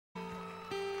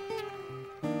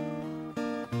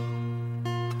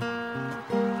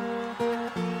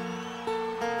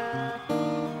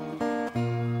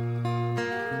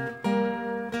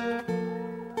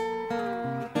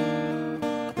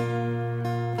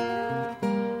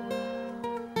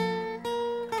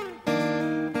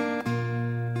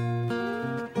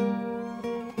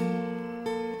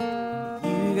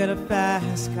got a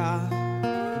fast car,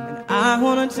 and I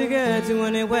want a ticket to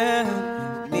anywhere.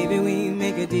 Maybe we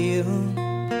make a deal.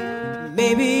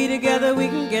 Maybe together we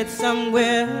can get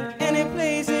somewhere. Any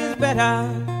place is better.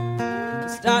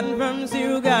 Starting from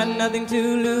zero, got nothing to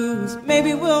lose.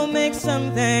 Maybe we'll make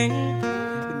something.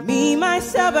 But me,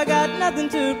 myself, I got nothing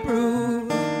to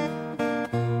prove.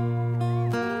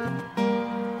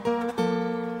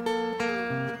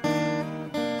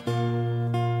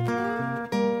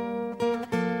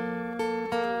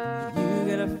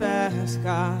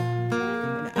 Car,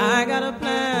 and I got a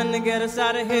plan to get us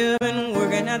out of here. Been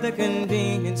working at the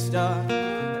convenience store.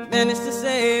 I managed to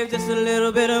save just a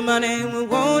little bit of money. We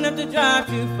won't have to drive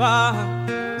too far.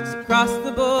 Just across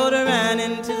the border and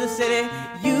into the city.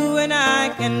 You and I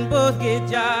can both get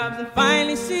jobs and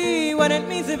finally see what it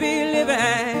means to be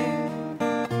living.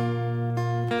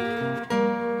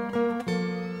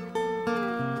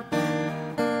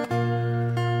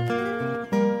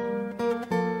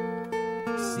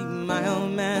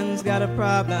 Got a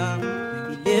problem.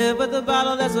 He lived with a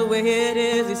bottle, that's the way it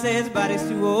is. He says his body's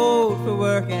too old for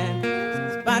working.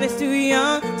 His body's too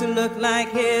young to look like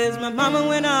his. My mama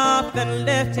went off and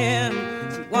left him.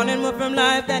 She wanted more from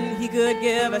life than he could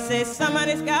give. I say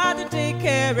somebody's got to take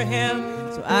care of him.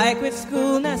 So I quit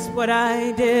school and that's what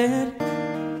I did.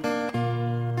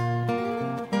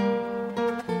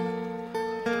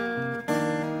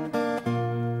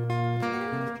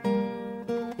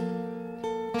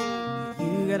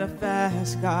 A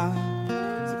fast car,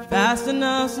 is it fast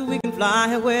enough so we can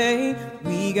fly away?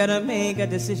 We gotta make a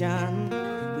decision.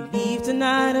 We leave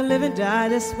tonight or live and die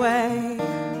this way.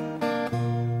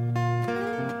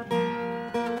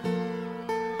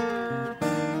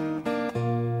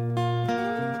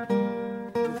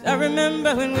 'Cause I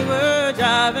remember when we were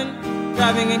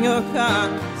driving in your car.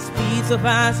 Speed so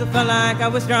fast, I felt like I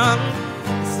was drunk.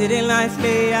 City lights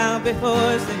lay out before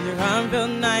us, and your arm felt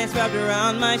nice wrapped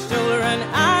around my shoulder, and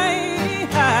I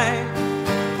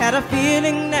had a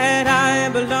feeling that I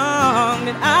belonged,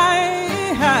 and I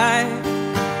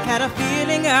had a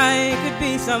feeling I could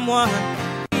be someone,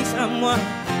 be someone,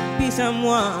 be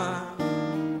someone.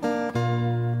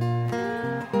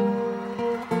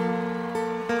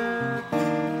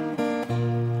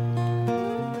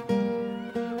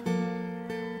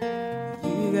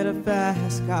 You got a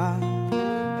fast car.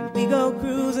 We go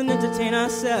cruise and entertain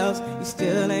ourselves. You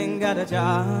still ain't got a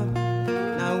job.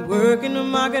 Now work in the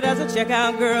market as a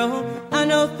checkout girl. I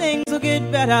know things will get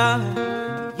better.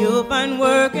 You'll find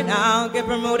work and I'll get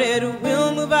promoted.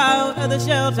 We'll move out of the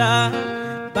shelter,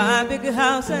 buy a bigger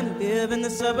house and live in the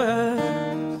suburbs.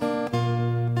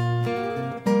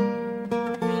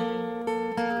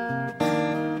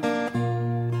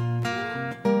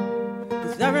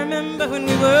 'Cause I remember when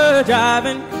we were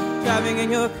driving in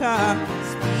your car.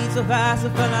 So fast, I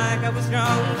felt like I was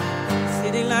drunk.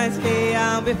 City lights lay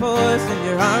out before us, and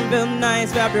your arm felt nice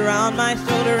wrapped around my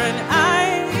shoulder, and I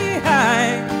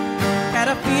had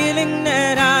a feeling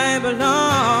that I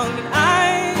belonged, and I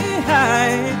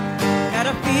had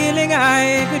a feeling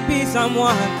I could be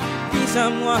someone, be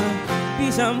someone, be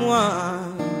someone.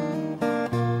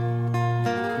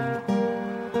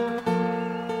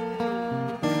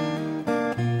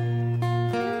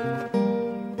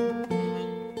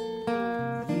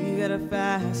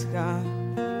 Fast car.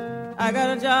 I got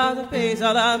a job that pays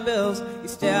all our bills. You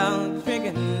stay out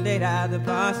drinking late at the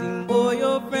bar, seeing more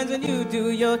your friends than you do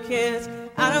your kids.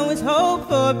 I'd always hope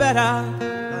for better,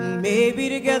 but maybe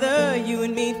together you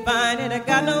and me find it. I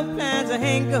got no plans, I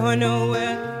ain't going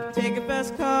nowhere. Take a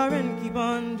fast car and keep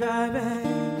on driving.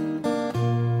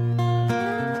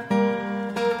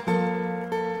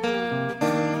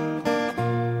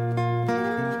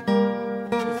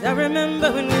 I remember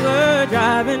when we were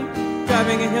driving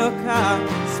in your car.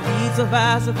 Speed so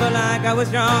fast, I felt like I was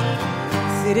drunk.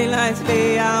 City lights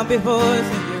lay out before us,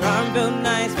 and your arm felt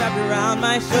nice wrapped around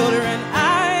my shoulder, and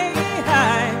I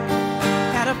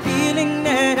had a feeling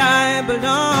that I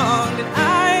belonged, and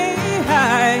I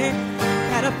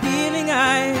had a feeling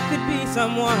I could be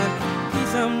someone, be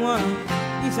someone,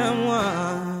 be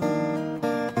someone.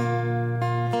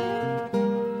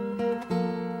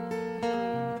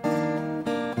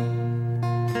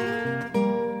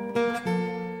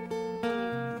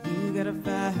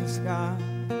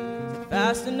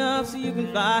 Fast enough so you can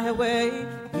fly away.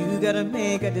 You gotta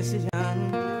make a decision.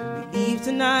 We leave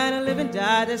tonight or live and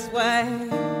die this way.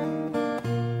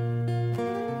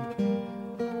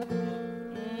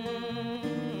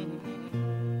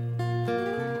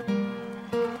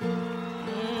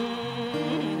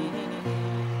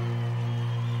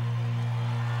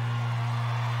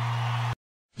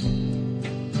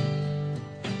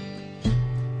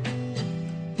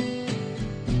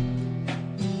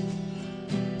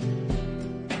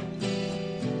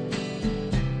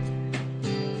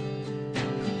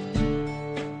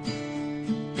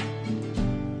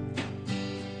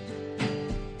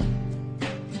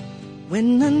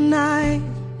 When the night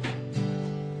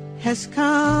has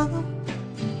come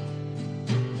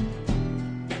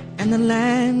and the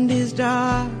land is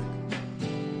dark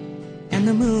and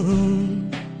the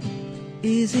moon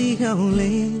is the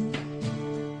only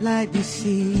light we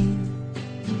see.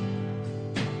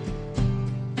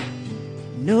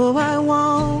 No, I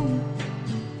won't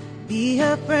be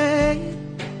afraid.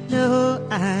 No,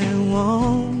 I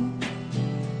won't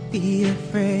be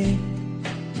afraid.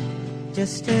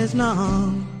 Just as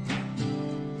long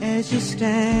as you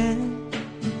stand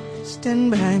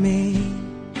by me.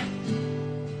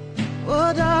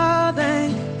 Oh,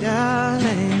 darling,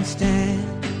 darling, stand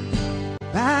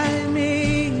by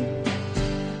me.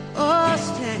 Oh,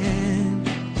 stand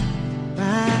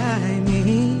by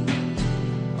me.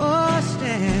 Oh,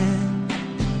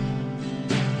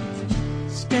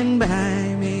 stand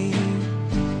by me.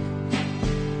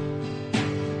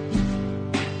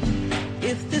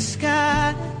 If the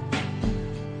sky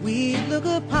we look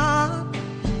upon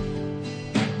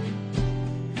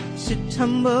should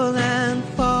tumble and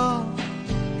fall,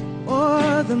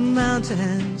 or the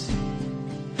mountains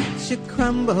should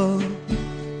crumble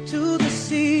to the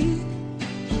sea,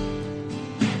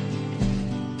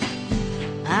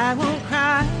 I won't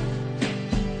cry,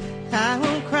 I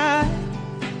won't cry,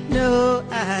 no,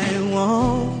 I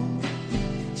won't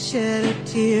shed a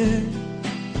tear.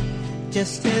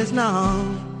 Just as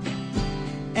long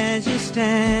as you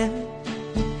stand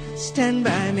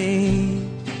by me.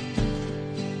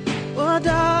 Oh,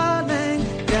 darling,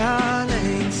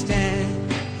 darling,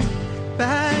 stand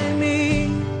by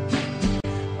me.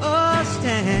 Oh,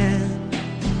 stand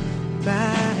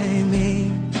by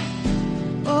me.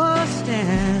 Oh,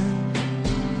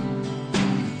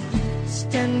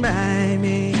 stand by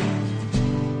me.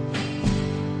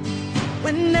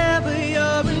 Whenever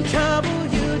you're in trouble,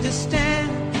 you just stand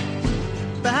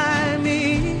by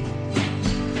me.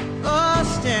 Oh,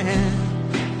 stand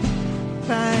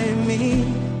by me.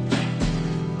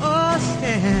 Oh,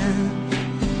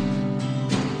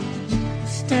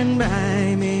 stand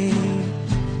by me.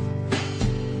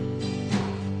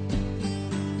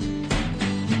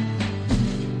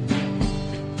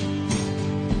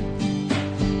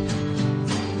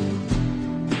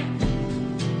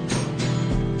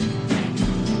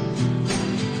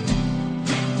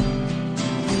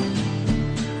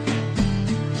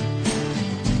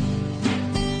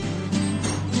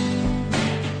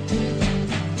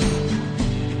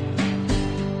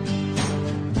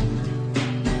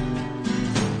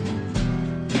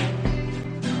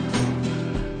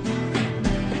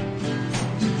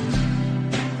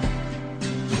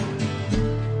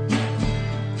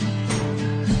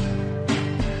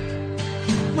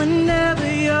 Whenever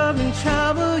you're in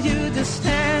trouble, you just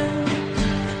stand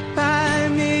by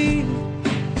me.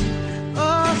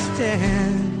 Oh,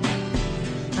 stand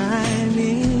by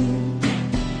me.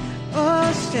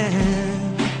 Oh,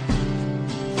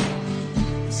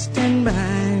 stand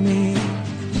by me.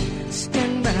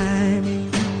 Stand by me.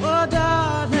 Oh,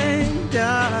 darling,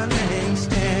 darling,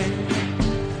 stand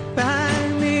by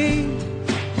me.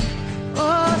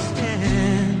 Oh,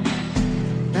 stand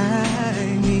by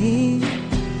me.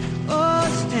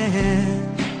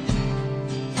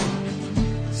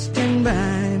 Stand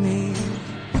by me,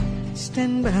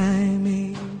 stand by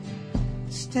me,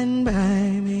 stand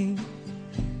by me,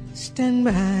 stand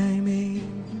by me.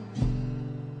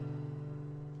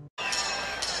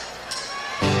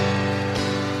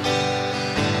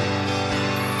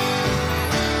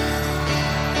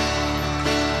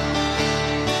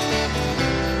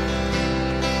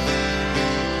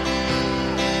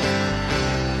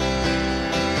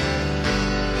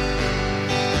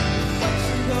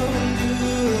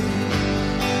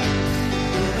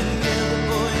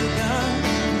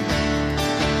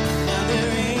 Now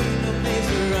there ain't no place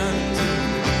to run to.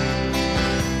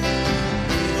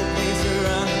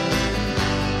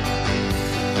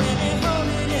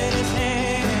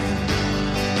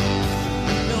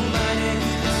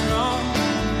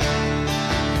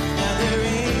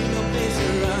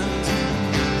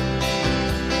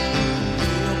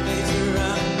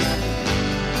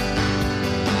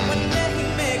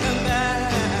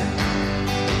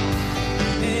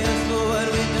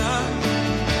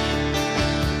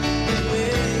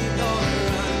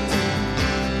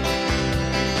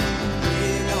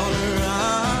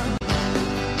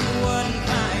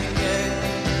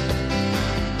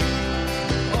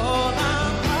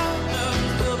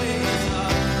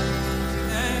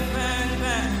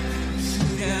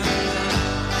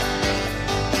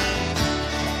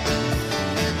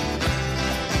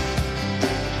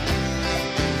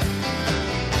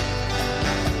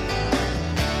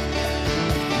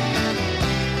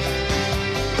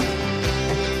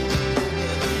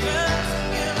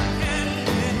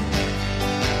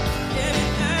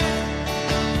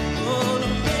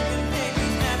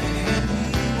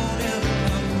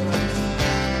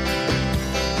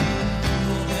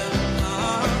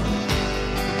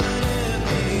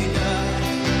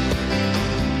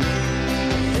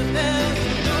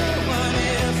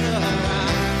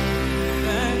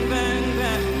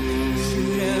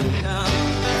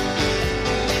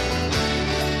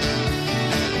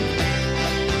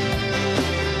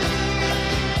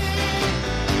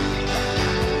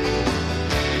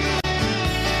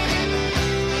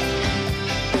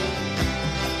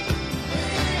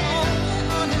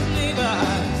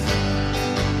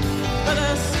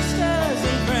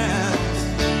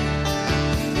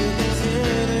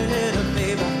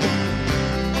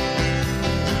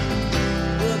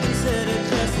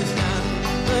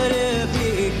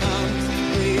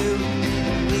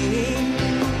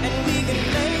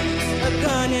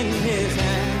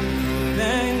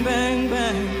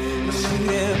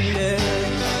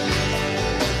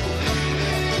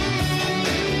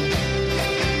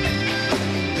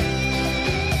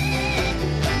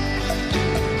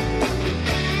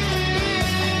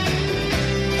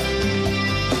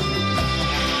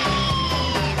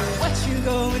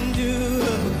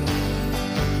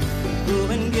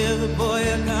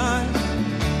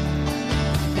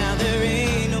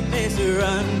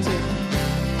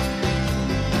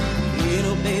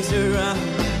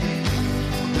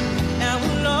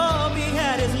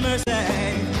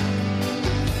 say,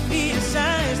 be a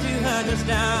size to hunt us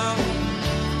down,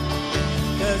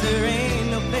 'cause there ain't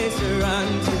no place to run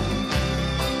to,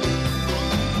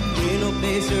 ain't no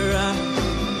place to run.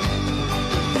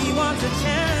 He wants the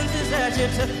chances that you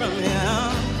took from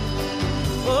him,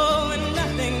 oh, and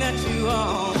nothing that you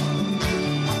own.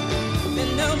 Then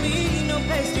there'll be no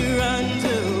place to run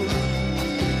to,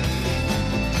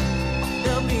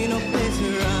 there'll be no place to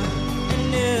run.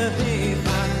 And if he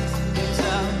finds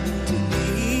himself to be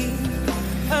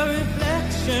a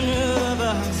reflection of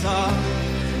us all,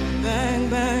 bang,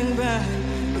 bang, bang,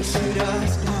 he'll shoot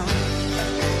us down.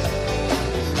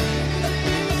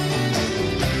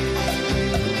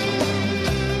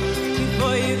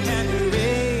 Before you can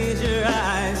raise your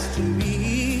eyes to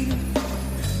read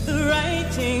the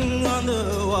writing on the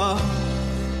wall,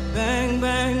 bang,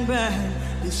 bang, bang,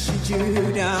 he'll shoot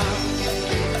you down.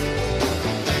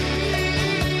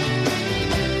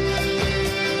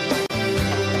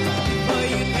 Before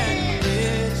you can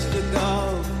bridge the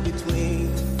gulf between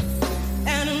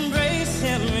and embrace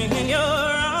him in your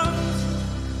arms,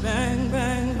 bang,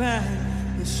 bang, bang,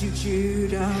 he'll shoot you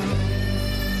down.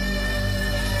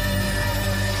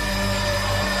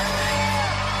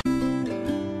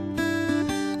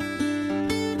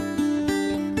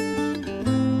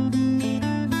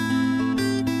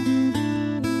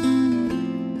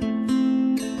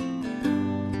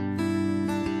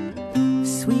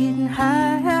 Sweet and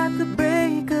high at the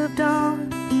break of dawn,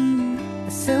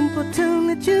 a simple tune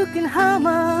that you can hum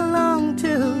along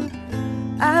to.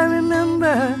 I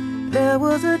remember there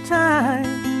was a time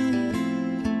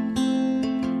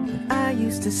when I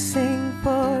used to sing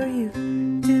for you.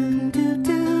 Do do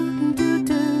do do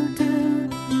do do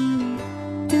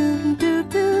do do do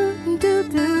do do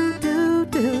do do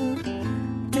do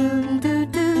do do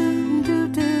do do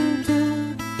do.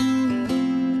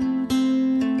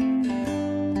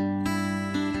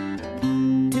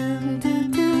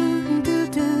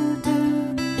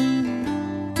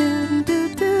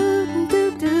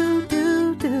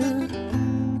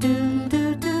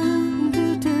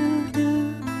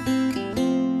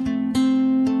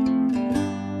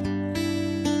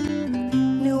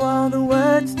 Knew all the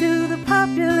words to the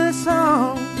popular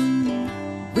song,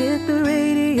 with the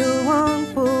radio on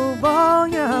full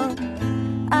volume.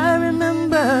 I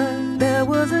remember there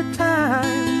was a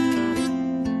time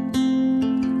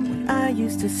when I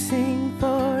used to sing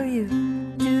for you.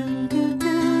 Do do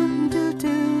do do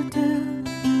do do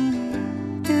do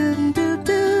do do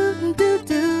do do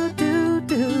do do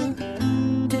do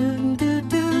do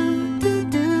do do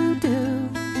do do.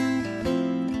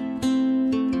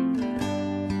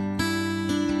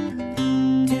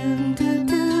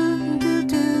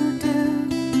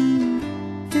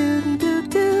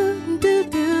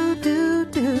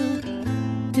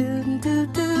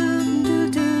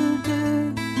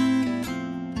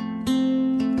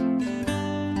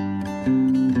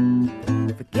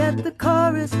 Forget the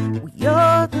chorus,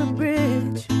 you're the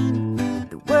bridge,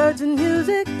 the words and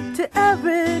music to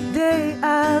every day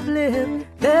I've lived.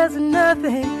 There's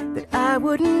nothing that I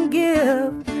wouldn't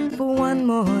give for one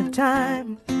more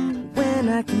time when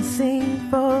I can sing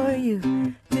for you.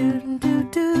 Do do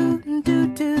do do do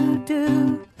do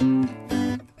do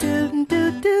do do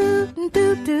do do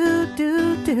do do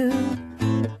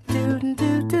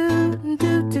do do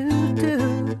do do do.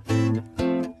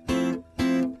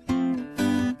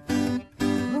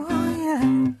 Oh yeah.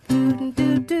 Do do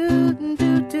do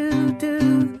do do do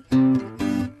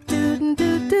do do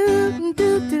do do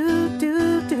do do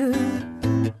do.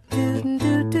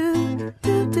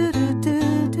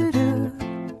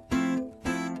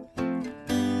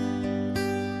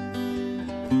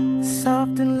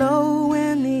 Soft and low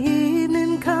when the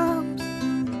evening comes,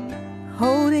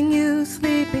 holding you,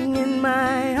 sleeping in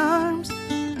my arms.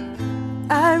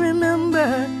 I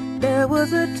remember there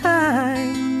was a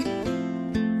time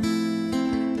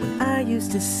when I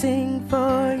used to sing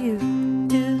for you.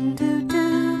 Do do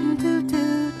do do do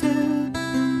do do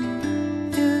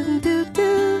do do do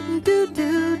do do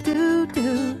do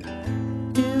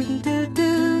do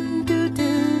do do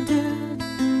do do.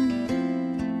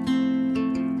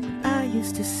 I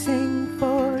used to sing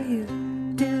for you.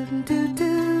 Do do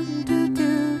do do do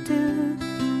do do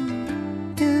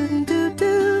do do do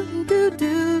do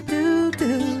do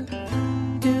do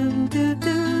do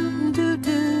do do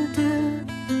do do.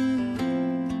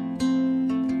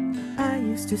 I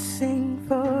used to sing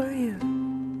for you.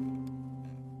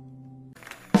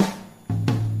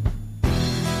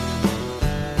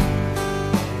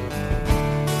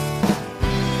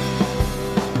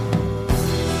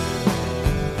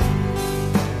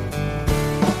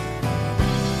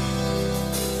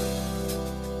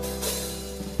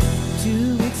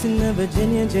 2 weeks in the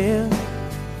Virginia jail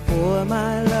for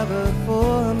my lover,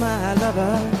 for my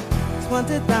lover.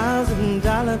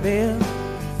 $20,000 bill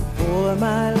for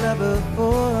my lover,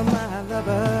 for my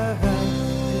lover.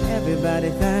 And everybody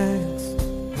thinks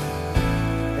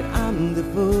that I'm the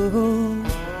fool.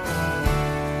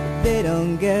 They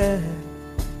don't get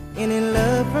any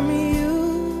love from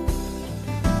you.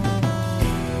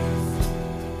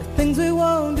 The things we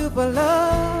won't do for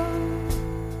love.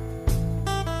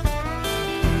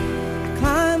 I'd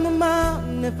climb a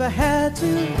mountain if I had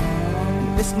to.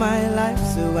 Risk my life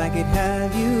so I could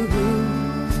have you.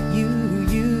 You,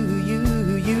 you, you,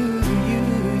 you,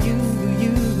 you, you,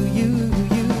 you, you,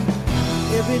 you.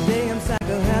 Every day I'm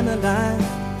psychoanalyzed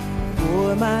for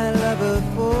my lover,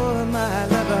 for my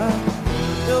lover.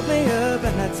 Dope me up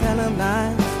and I tell him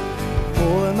lies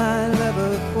for my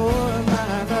lover, for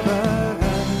my lover.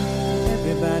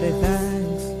 Everybody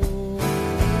thinks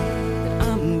that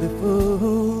I'm the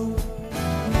fool,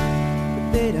 but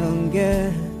they don't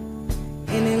get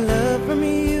any love from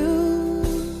you.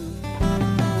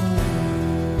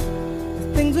 The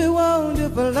things we won't do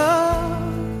for love.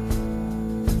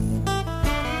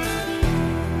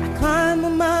 I'd climb a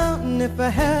mountain if I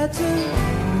had to,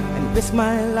 and risk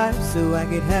my life so I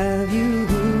could have you.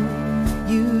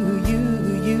 You, you, you,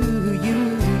 you, you,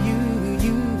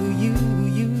 you, you,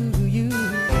 you, you.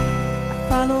 I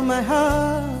follow my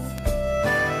heart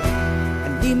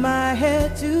and leave my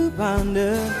head to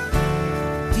ponder.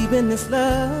 Deep in this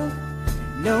love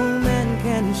no man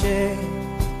can share.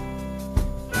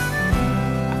 I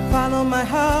follow my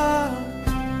heart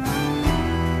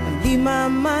and leave my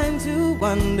mind to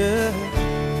wonder.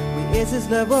 Where is this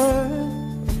love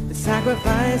worth the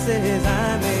sacrifices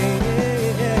I made?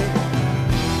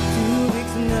 2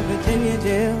 weeks in the Virginia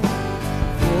jail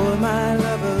for my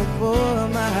lover, for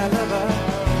my lover.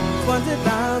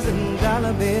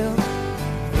 $20,000 bill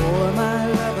for my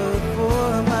lover, for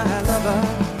my lover.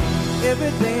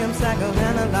 Every day I'm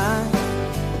psychoanalyzed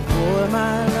for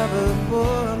my lover,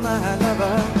 for my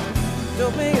lover.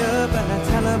 Dope me up and I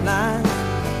tell him lies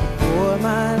for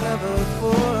my lover,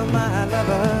 for my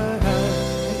lover.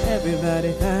 And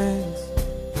everybody thinks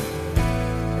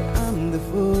that I'm the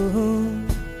fool,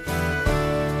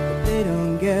 but they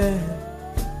don't get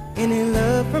any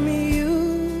love from you.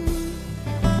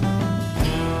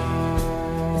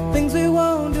 The things we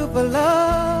won't do for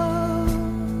love.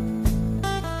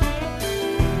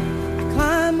 I'd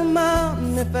climb a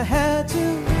mountain if I had to.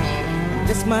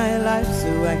 Risk my life so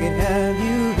I could have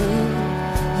you.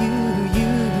 You,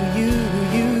 you, you,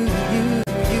 you, you, you,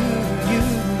 you, you,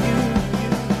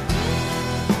 you.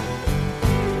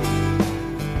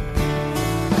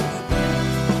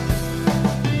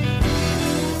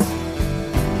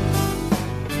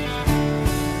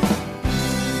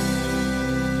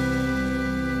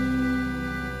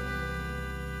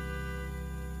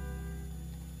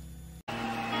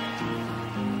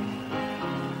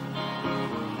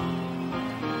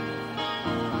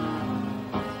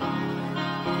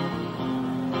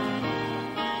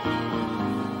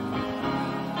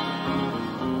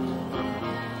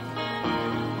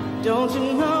 Don't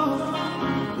you know,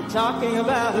 you're talking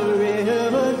about a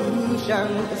revolution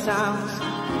that sounds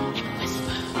like a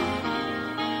whisper.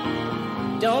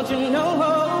 Don't you know,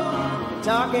 you're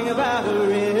talking about a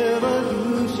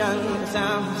revolution that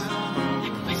sounds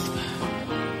like a whisper.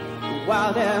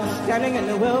 While they're standing in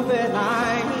the welfare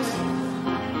lines,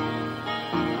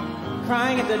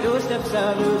 crying at the doorsteps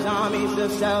of those armies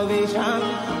of salvation,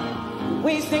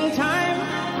 wasting time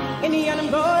in the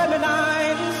unemployment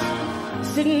lines,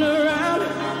 sitting around,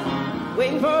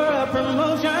 waiting for a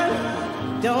promotion.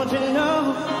 Don't you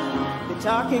know, they're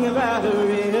talking about a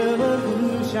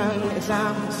revolution. It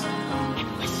sounds like a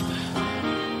whisper.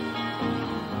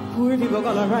 Poor people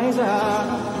gonna rise up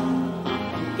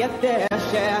and get their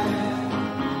share.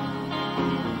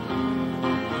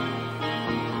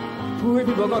 Poor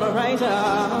people gonna rise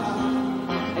up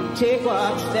and take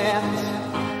what's theirs.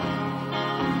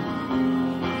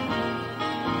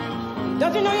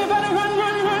 Don't you know you better run,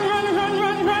 run, run, run, run,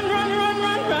 run, run, run, run,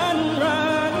 run, run,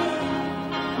 run.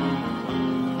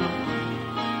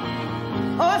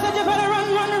 Oh, I said you better run,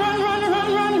 run, run, run, run,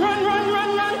 run, run, run,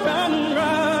 run, run, run,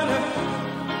 run.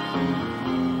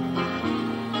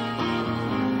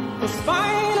 'Cause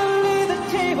finally the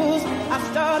tables are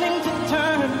starting to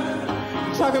turn.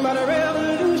 Talking about a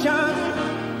revolution.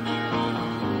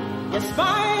 Yes,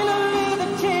 finally the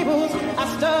tables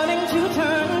are starting to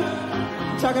turn.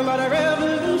 Talking about a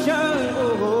revolution,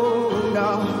 oh, oh, no.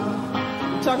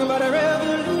 Talking about a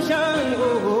revolution,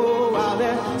 oh, oh, while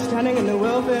they're standing in the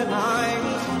welfare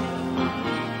lines,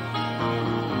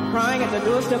 crying at the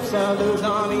doorsteps of those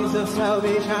armies of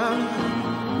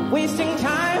salvation, wasting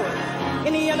time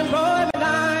in the unemployment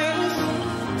lines,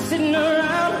 sitting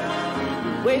around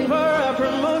waiting for a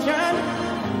promotion.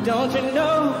 Don't you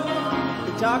know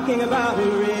they're talking about a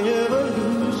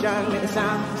revolution? It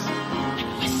sounds like a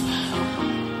whisper.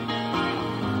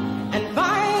 And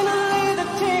finally the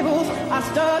tables are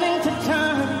starting to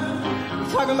turn,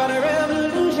 talking about a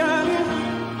revolution.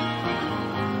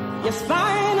 Yes,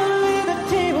 finally the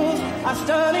tables are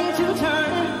starting to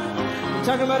turn,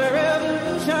 talking about a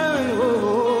revolution.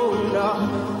 Oh, no.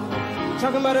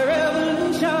 Talking about a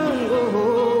revolution.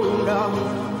 Oh, no.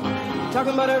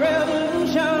 Talking about a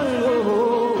revolution.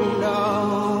 Oh, no.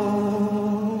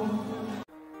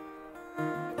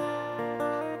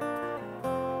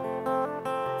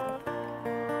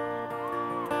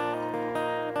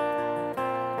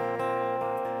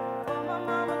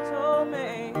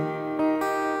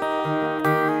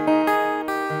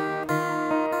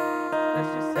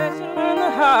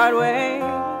 Hard way.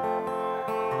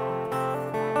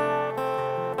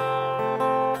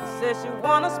 Says she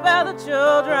wanna spare the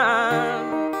children.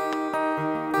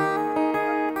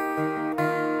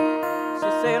 She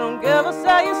say don't ever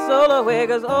sell your soul away,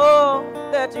 'cause all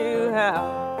that you have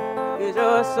is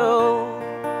your soul.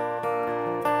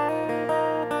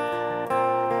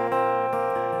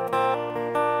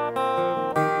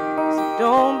 So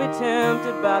don't be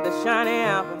tempted by the shiny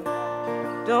apple.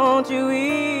 Don't you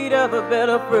eat of a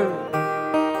bitter fruit.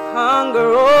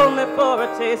 Hunger only for a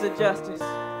taste of justice.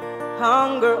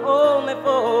 Hunger only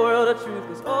for a world of truth.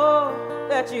 'Cause all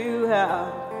that you have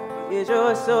is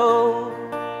your soul.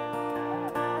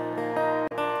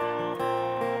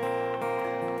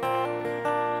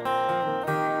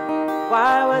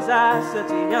 Why was I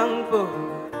such a young fool?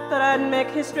 Thought I'd make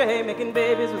history, making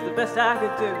babies was the best I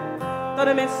could do. Thought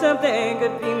it meant something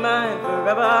could be mine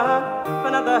forever. But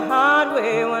not the hard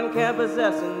way, one can't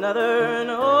possess another. And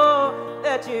all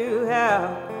that you have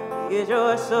is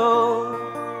your soul.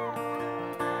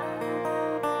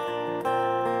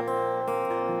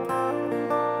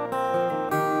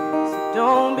 So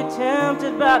don't be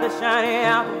tempted by the shiny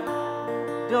apple.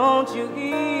 Don't you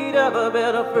eat of a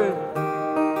bitter fruit.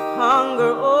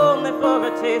 Hunger only for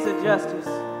a taste of justice.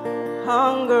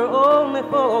 Hunger only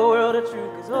for a world of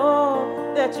truth. 'Cause all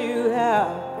that you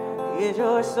have is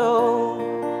your soul.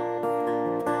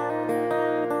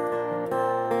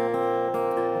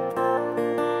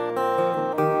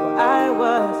 Well, I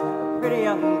was a pretty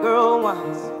young girl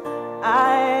once.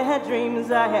 I had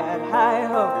dreams, I had high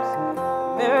hopes.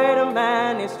 Married a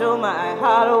man, he stole my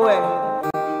heart away.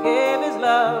 He gave his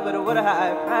love, but what a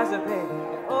high price to pay.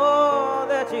 And all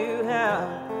that you have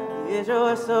is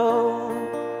your soul.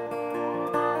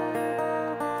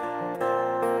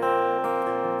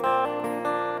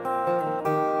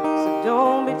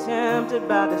 Don't be tempted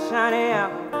by the shiny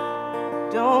apple.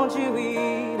 Don't you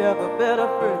eat of a bitter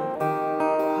fruit.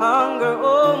 Hunger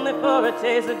only for a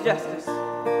taste of justice.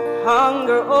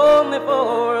 Hunger only for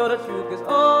a world of truth. 'Cause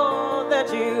all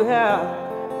that you have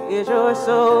is your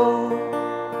soul.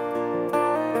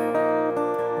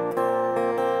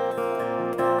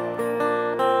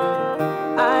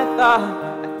 I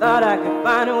thought I could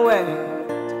find a way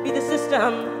to beat the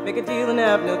system, make a deal and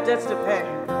have no debts to pay.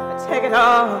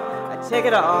 Take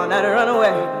it all, not to run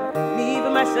away.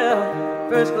 Leaving myself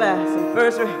first class and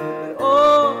first rate. But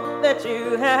all that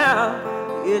you have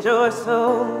is your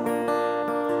soul.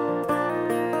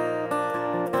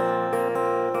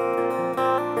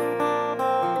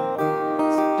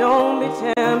 So don't be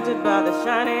tempted by the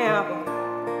shiny apple.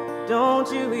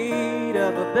 Don't you eat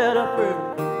of a bitter fruit.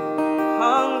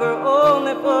 Hunger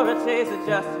only for a taste of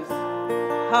justice.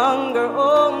 Hunger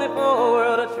only for a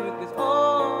world of truth. 'Cause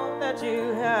all that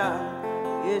you have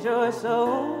is your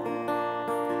soul.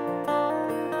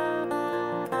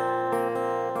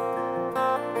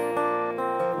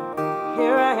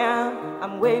 Here I am,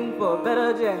 I'm waiting for a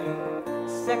better day.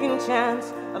 Second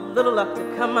chance, a little luck to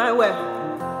come my way.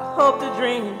 I hope to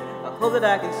dream, I hope that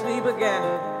I can sleep again.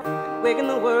 And wake in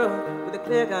the world with a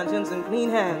clear conscience and clean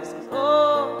hands. 'Cause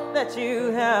all that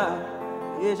you have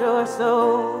is your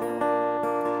soul.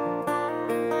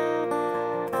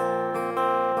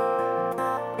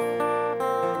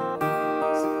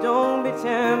 Don't be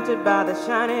tempted by the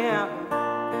shiny apple.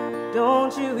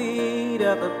 Don't you eat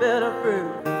of a bitter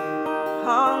fruit.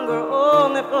 Hunger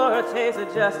only for a taste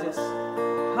of justice.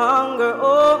 Hunger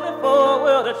only for a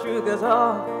world of truth. 'Cause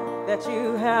all that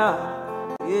you have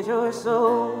is your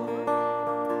soul.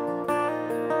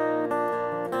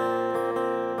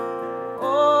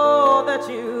 All that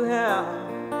you have.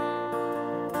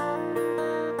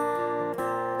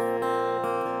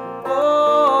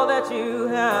 All that you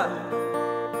have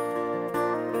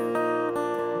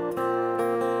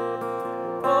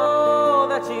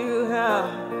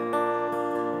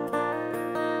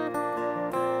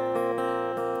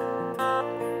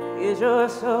your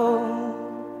soul.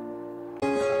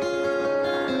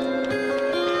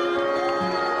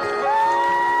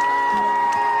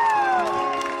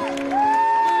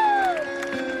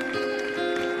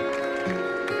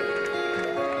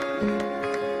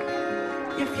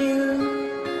 If you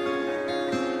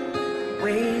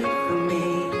wait for me,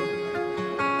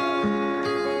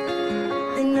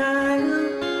 then I'll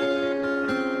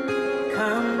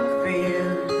come for you.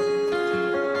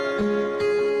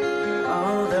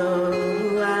 Although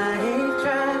I've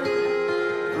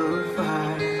traveled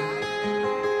far,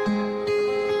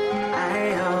 I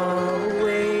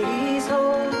always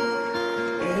hold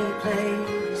a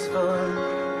place for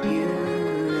you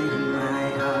in my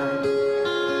heart.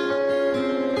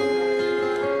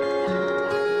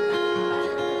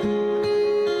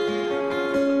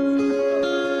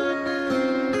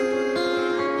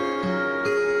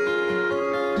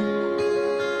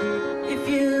 If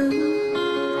you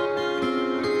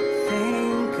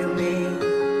think of me,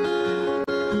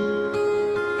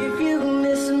 if you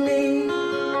miss me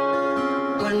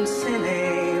once in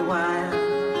a while,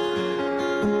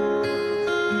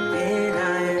 then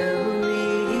I'll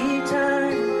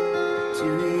return to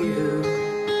you.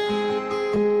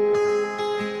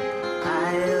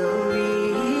 I'll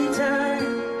return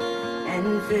and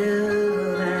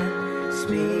fill that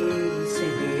space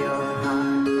in your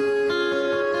heart.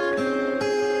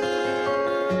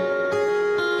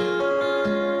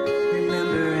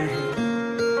 Remembering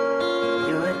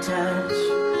your touch,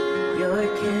 your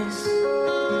kiss,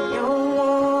 your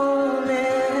warm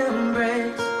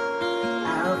embrace,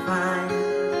 I'll find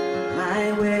my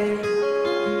way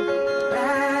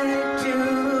back to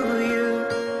you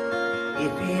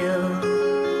if you'll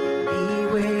be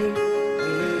waiting.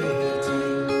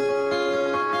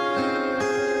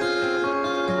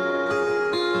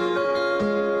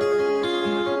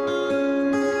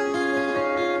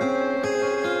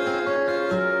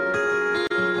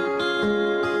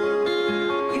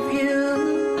 If you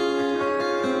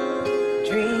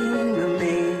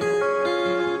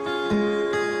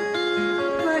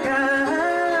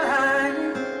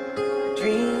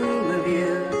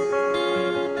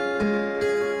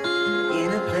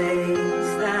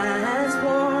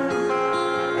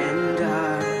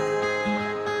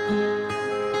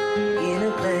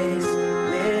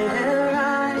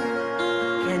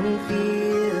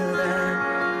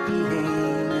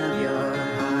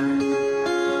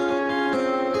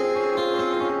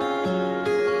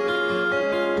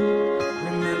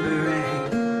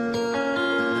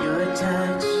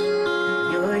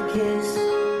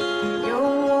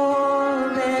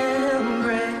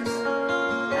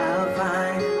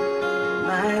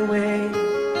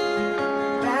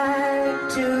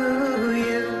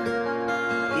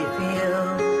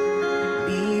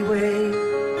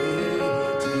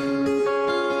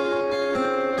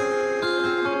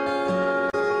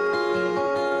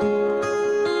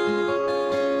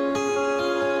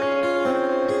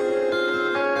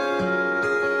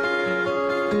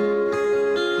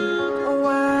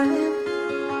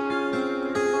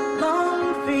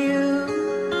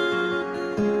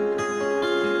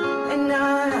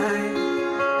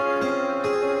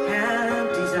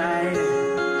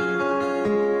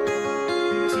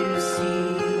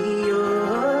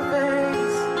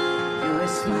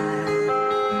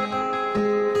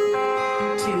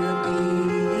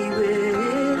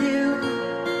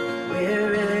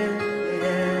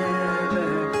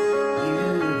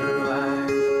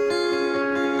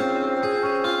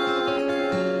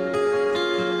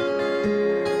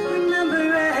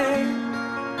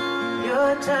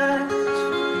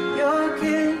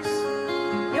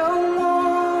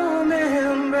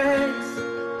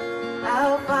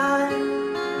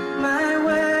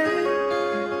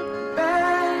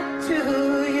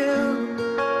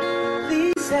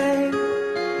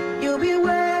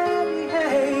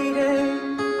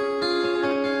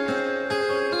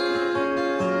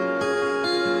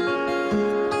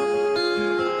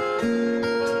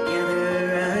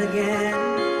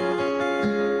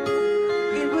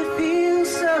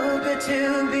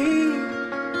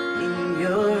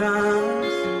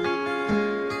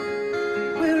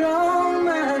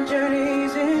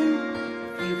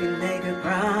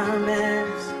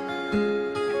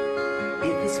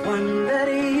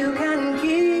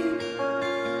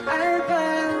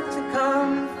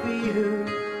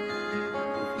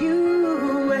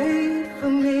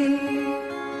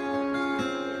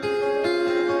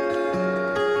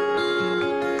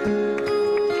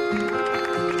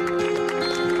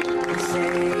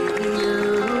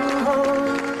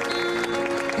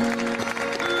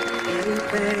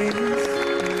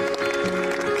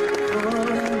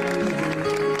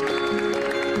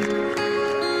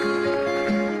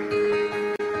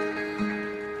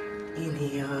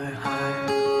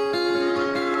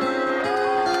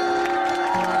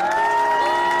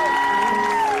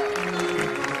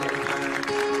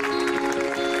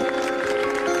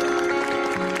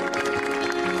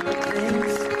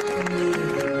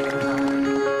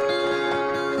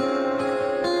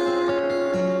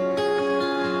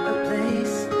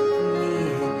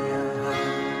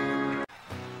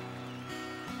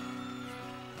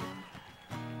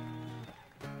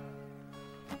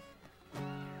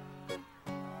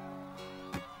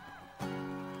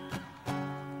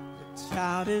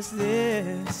child is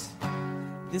this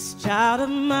child of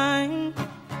mine,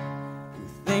 who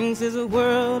thinks his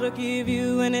world will give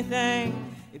you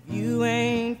anything. If you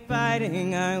ain't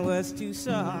fighting, I was too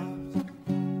soft,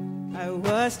 I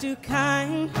was too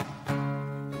kind.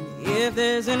 And if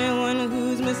there's anyone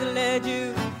who's misled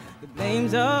you, the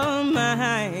blame's all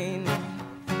mine.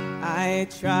 I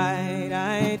tried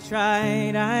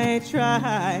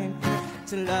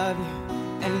to love you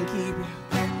and keep you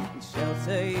and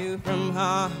shelter you from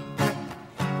harm.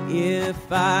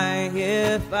 If I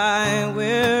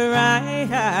were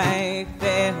I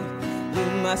failed, you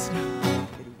must know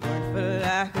it weren't for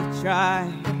lack of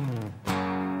trying.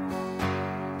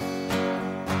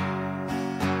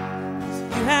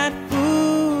 You had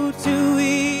food to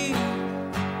eat,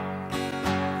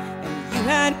 and you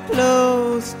had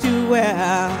clothes to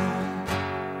wear,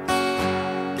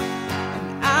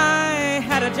 and I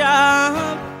had a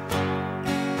job.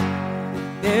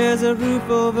 There's a roof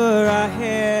over our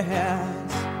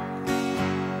heads.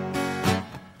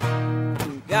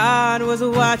 God was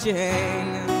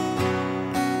watching.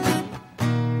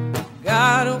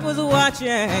 God was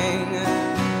watching.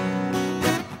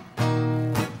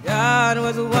 God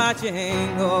was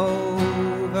watching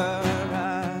over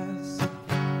us.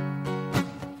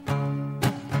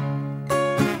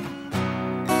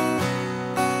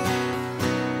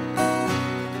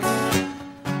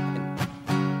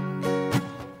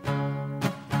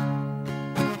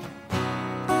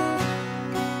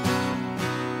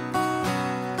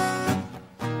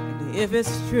 And if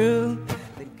it's true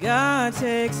that God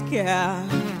takes care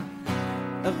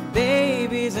of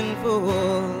babies and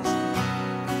fools,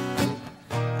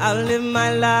 I'll live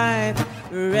my life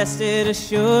rested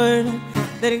assured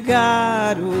that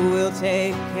God will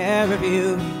take care of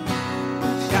you.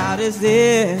 What child is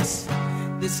this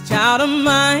child of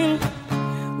mine,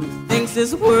 who thinks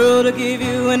this world will give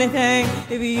you anything?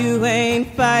 If you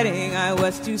ain't fighting, I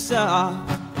was too soft,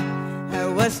 I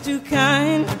was too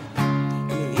kind.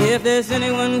 If there's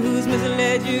anyone who's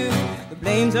misled you, the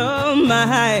blame's all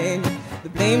mine, the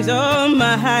blame's all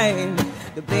mine,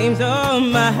 the blame's all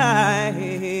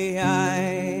mine.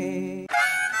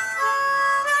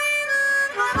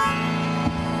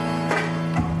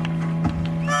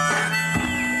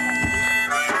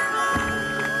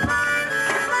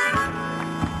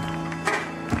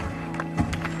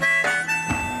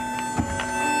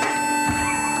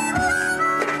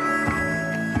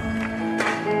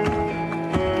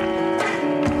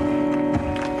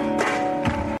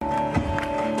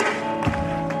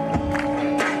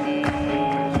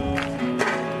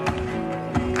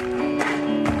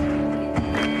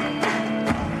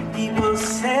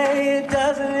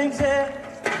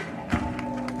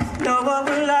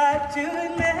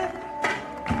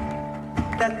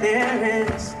 That there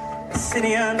is a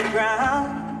city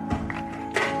underground.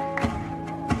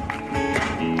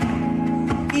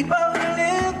 People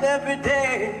live every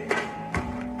day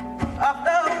off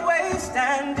the waste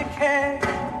and decay,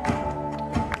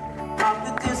 off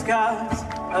the discards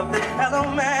of the fellow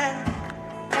man.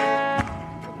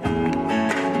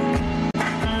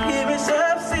 Here in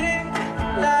Sub City,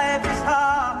 life is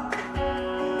hard.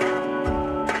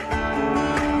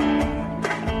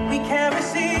 We can't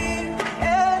receive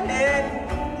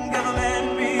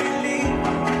government relief.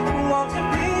 Won't you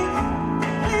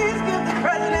please give the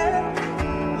president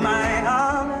my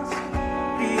honest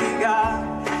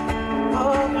regards?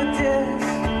 Over this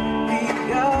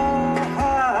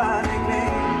regarding me.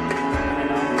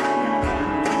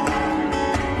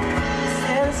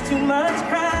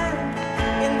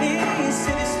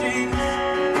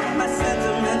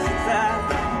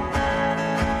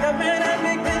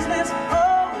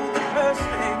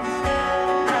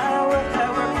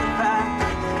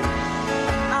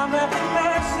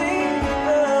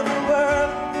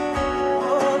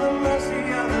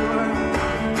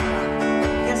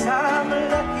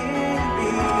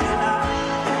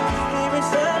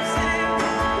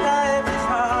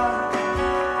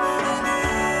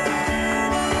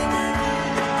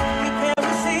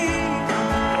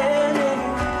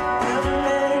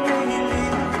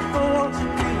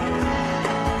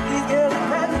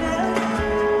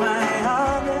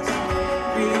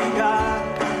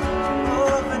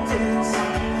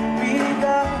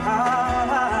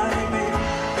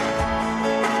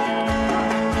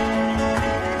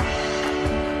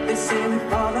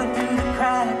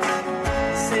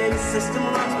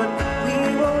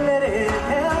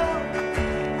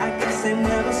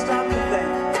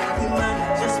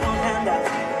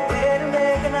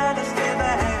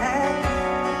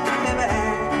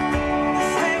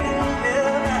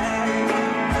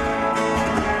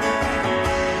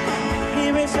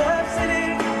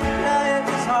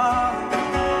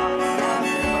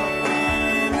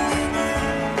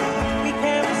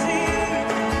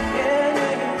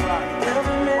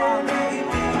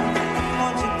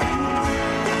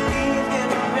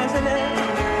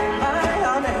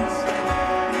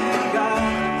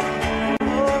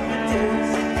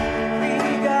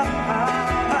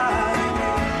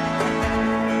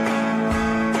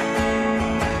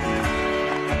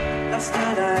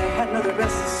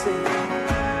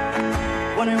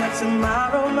 wondering what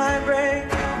tomorrow might bring.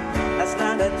 Last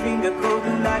night I dreamed a cold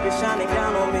blue light was shining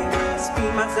down on me. I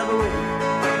screamed myself away,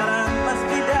 but I must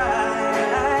be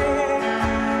dying.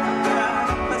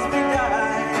 I must be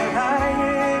dying.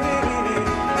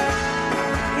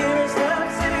 Here is the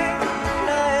city,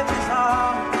 life is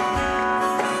hard.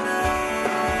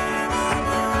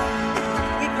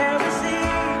 We can't see,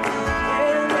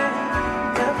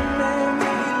 government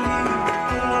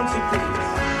really wants you please.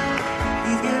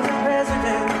 Please give the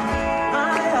president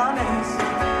my honest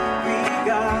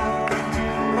regard.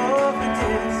 Over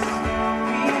this,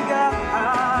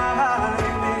 regard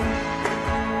me.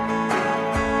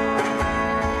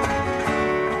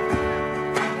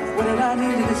 What did I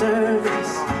do to deserve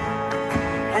this?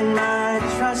 And my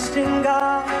trust in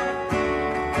God.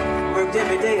 Worked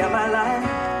every day of my life,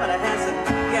 but I had some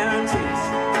guarantees.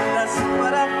 That's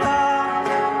what I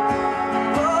thought.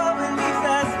 Oh, at least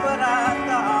that's what I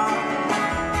thought.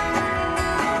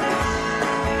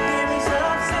 Give me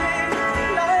some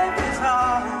saying life is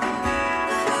hard.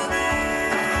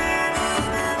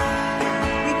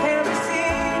 We can't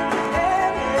receive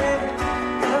any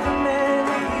government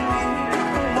we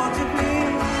want to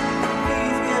please.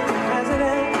 Please give the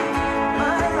president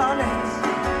my honest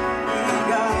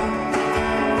regard.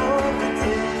 Over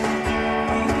this,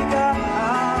 regard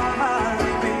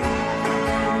me.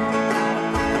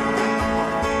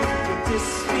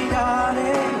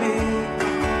 Disregarding me,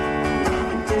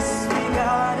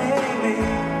 disregarding me,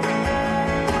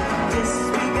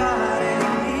 disregarding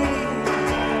me,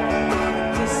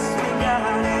 disregarding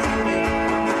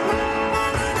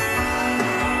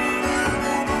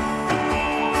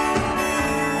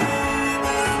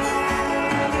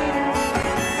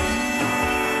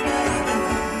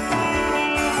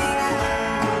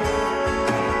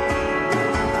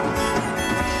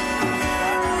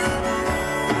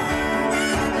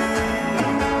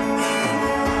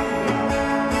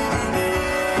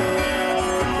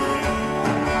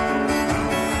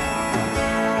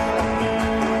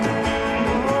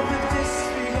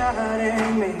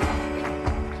me.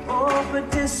 Oh, for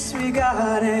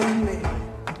disregarding me.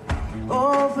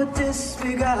 Oh, for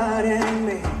disregarding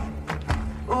me.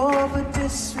 Oh, for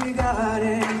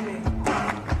disregarding me.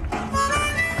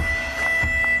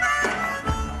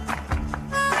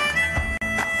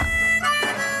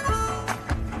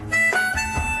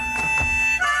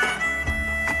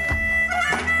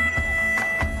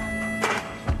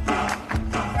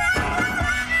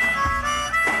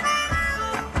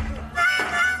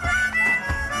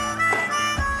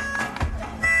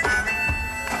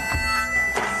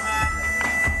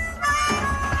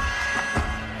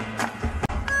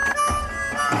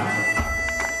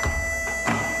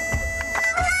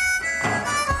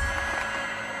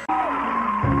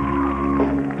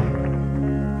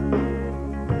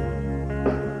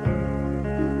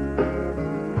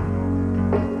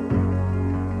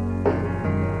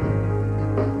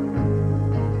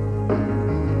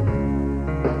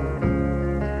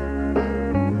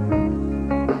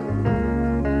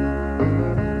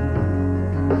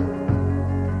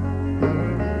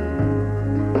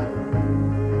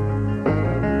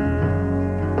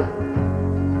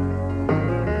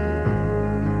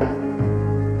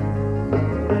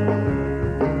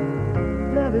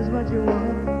 Love is what you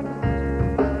want,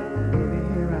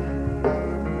 baby, here I am.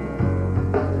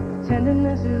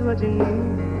 Tenderness is what you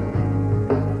need,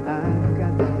 I've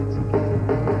got that to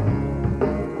give.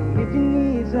 If you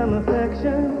need some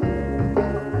affection,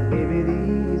 baby,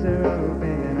 these are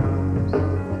open arms.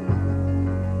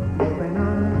 Open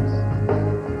arms,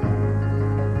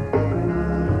 open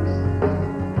arms,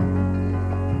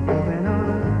 open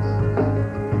arms,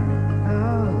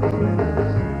 oh, open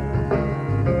arms.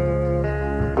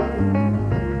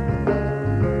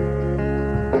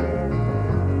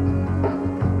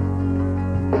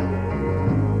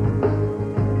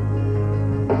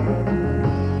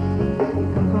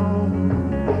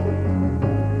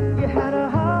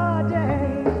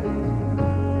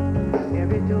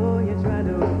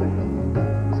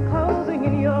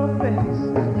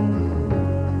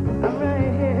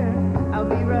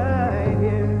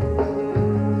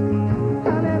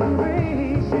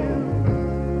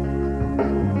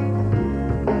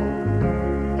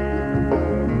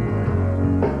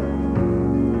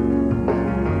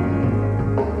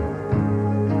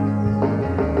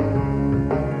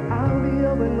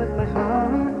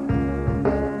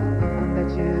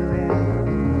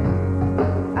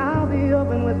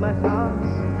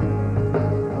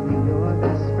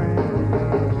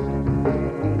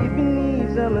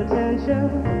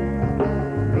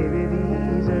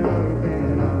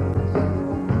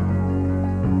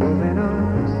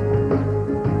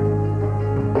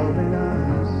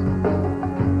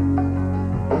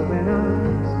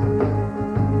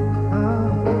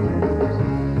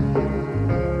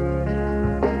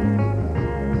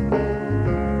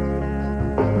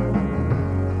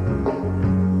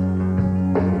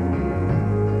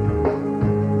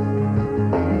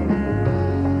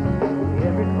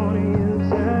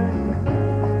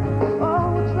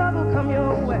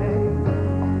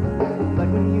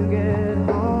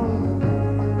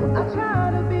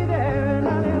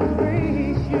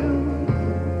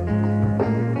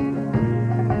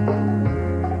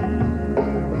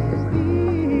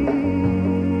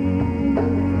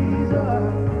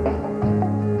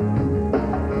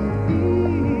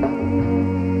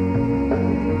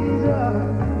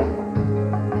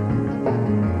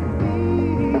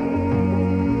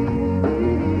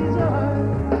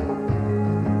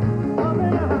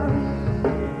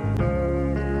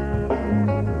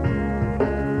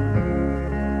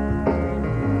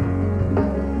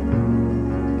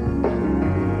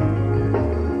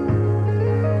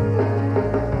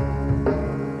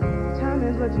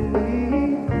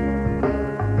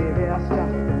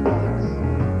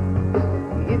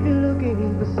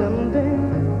 for something,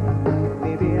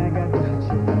 maybe I got to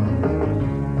choose.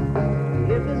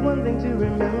 If there's one thing to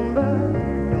remember,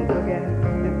 don't forget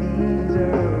that these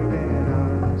are open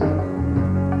arms.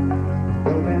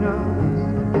 Open arms.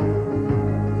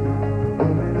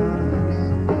 Open arms.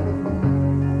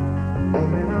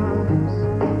 Open arms.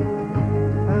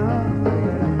 Oh, open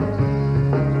arms.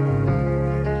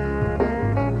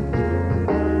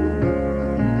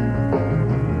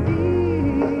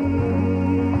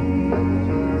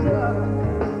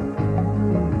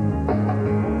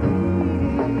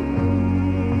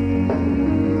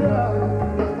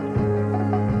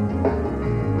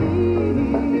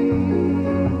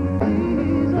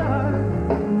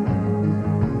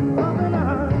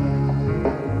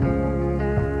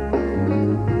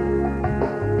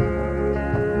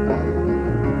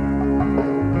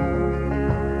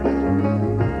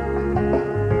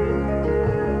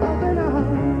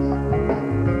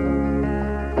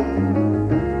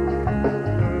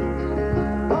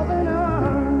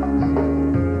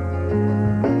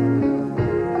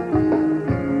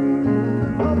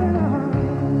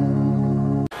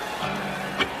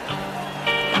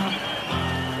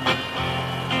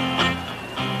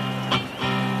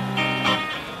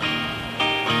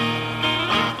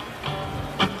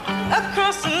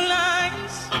 Across the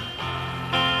lines,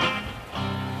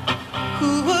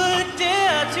 who would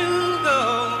dare to go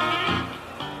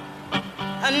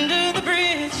under the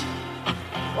bridge,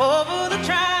 over the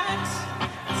tracks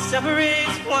that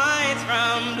separates whites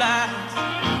from blacks?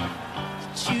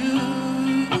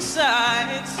 Choose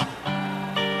sides,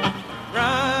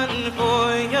 run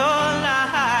for your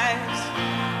lives.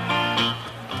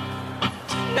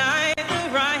 Tonight the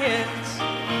riots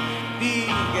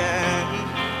began.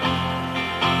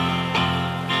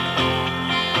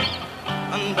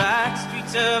 On back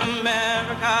streets of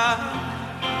America,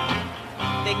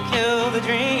 they kill the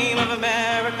dream of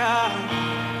America.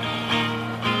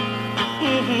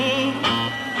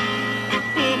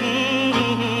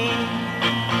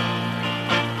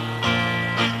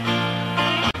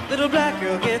 Little black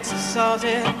girl gets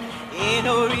assaulted, ain't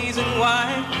no reason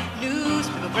why.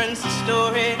 Newspaper prints the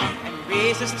story, and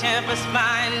racist tempers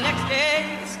fine. Next day,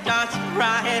 it starts a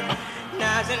riot,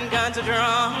 knives and guns are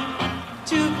drawn.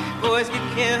 2 boys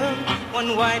get killed,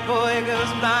 1 white boy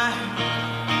goes blind.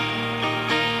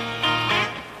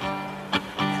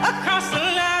 Across the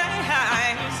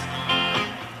lines,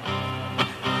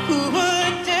 who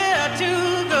would dare to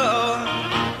go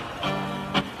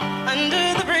under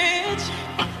the bridge,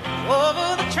 over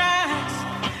the tracks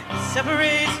that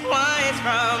separates whites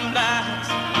from blacks?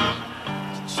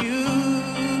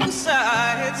 Choose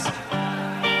sides,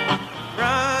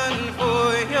 run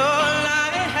for your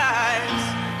lives.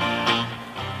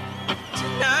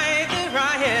 Tonight the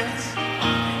riots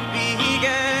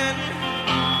began.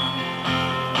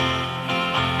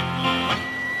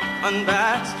 On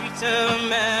back streets of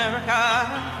America,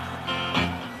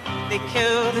 they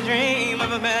kill the dream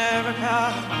of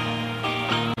America.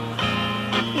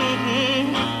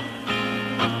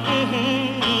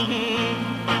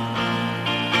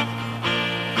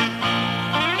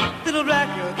 Little black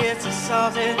girl gets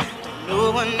assaulted, don't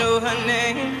no one know her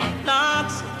name.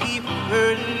 Lots of people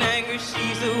hurt and angry,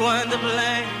 she's the one to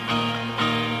blame.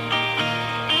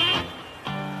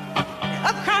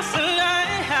 Across the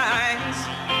lines,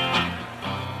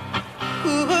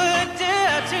 who would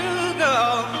dare to go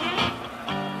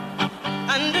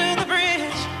under the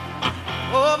bridge,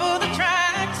 over the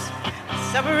tracks that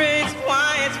separates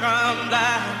whites from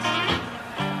blacks?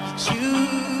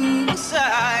 Choose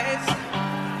sides,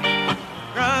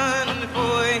 run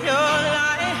for your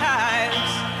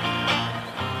lives.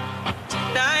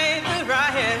 Tonight the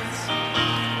riots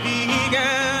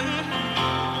began.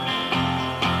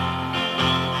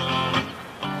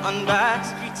 On back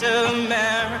streets of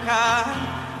America,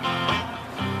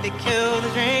 they kill the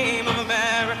dream of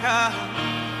America.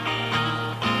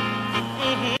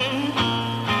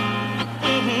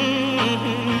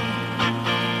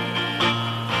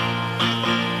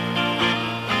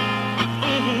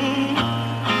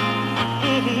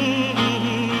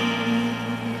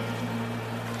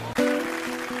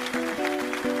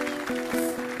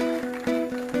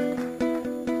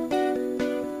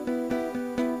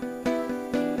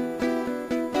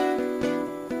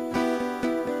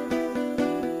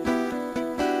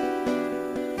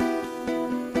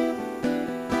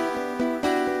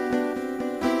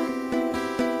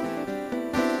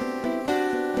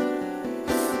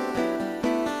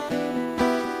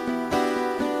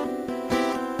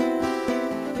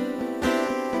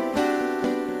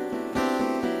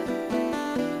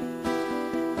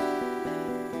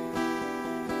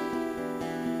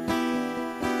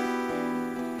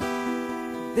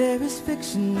 There is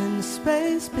fiction in the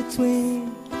space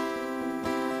between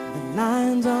the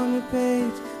lines on your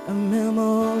page of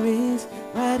memories.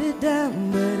 Write it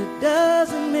down, but it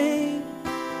doesn't mean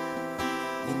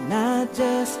you're not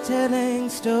just telling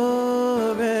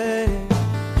stories.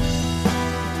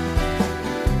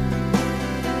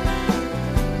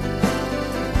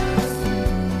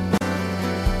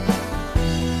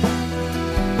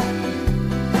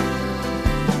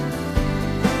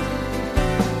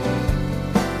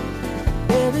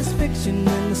 There is fiction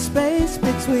in the space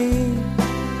between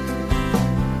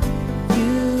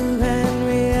you and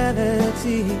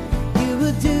reality. You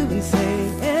would do and say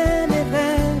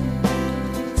anything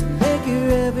to make your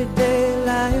everyday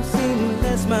life seem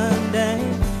less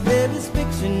mundane. There is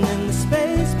fiction in the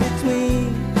space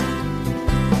between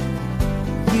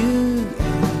you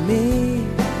and me.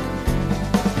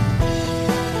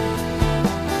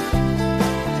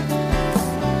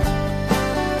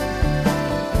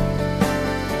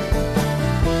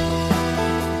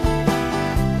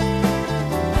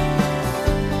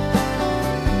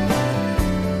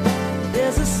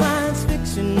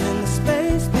 In the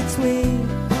space between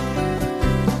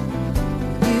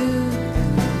you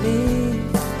and me,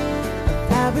 a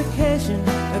fabrication,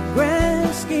 a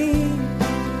grand scheme.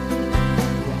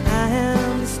 I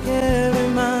am the scary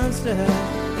monster.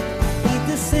 Eat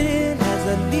the city as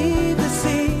I leave the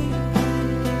sea.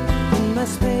 In my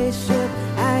spaceship,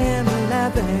 I am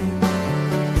laughing.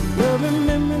 Your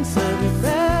remembrance of your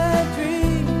bad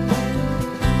dream.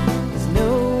 There's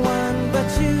no one but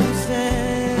you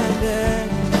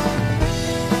standing.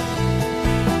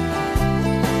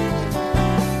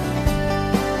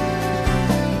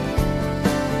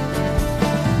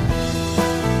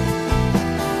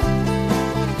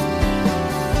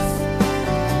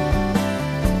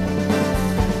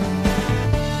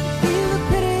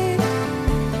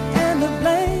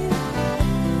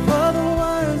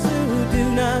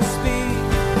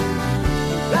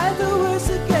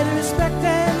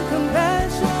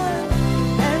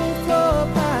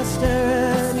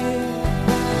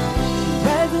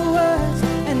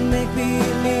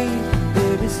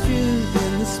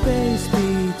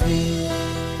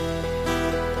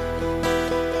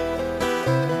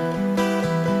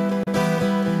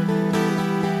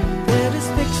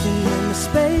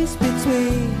 Space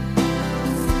between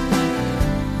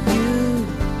you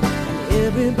and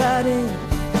everybody.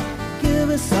 Give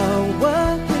us all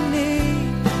what we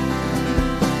need.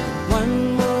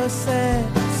 One more sad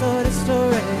sort of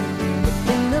story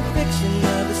within the fiction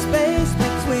of the space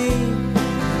between.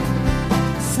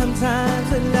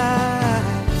 Sometimes a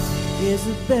lie is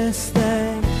the best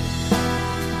thing.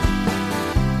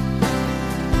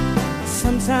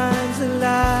 Sometimes a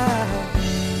lie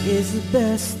is the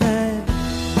best thing.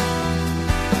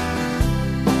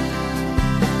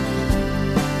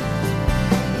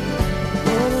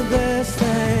 Best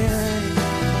thing.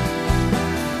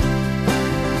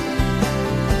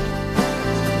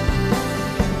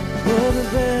 You're the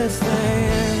best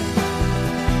thing.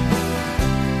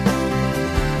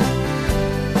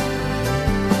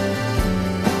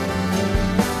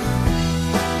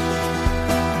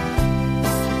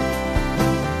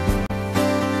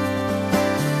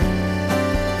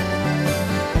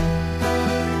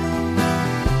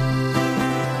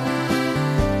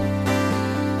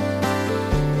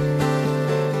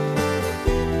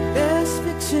 There's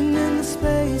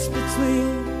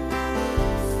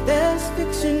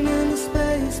fiction in the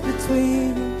space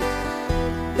between.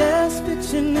 There's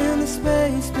fiction in the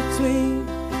space between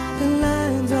the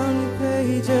lines on your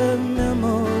page of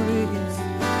memories.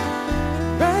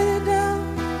 Write it down,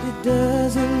 it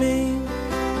doesn't mean.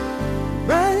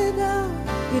 Write it down,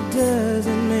 it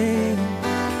doesn't mean.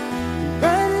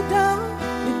 Write it down,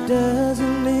 it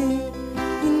doesn't mean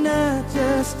you're not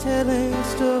just telling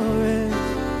stories.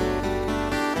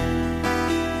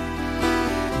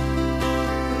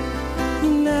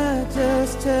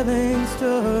 Just telling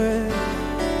stories.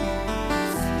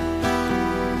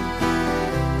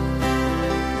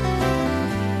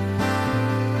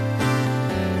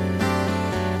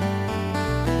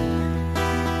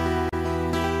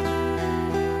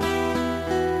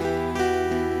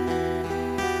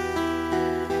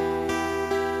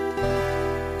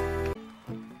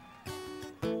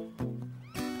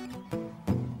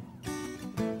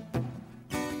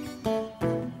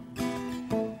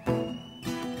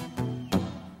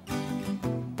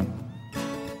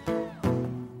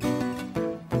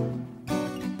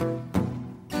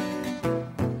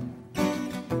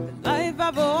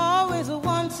 I've always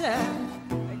wanted,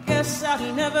 I guess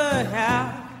I'll never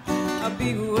have. I'll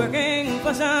be working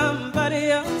for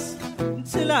somebody else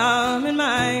until I'm in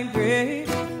my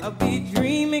grave. I'll be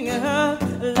dreaming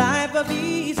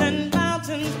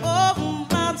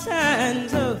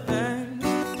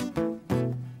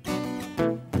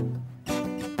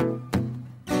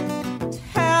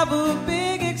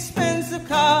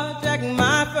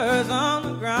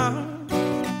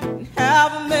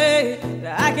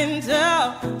can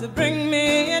tell to bring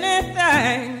me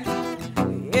anything.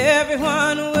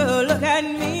 Everyone will look at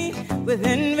me with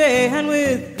envy and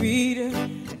with greed,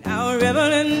 and I'll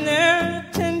revel in their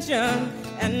attention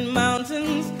and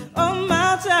mountains, oh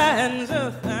mountains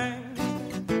of thanks.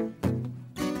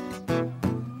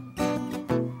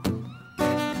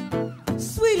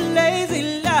 Sweet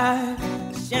lazy life,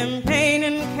 champagne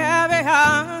and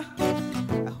caviar.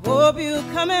 I hope you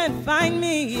come and find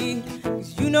me,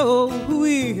 'cause you know who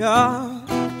we are.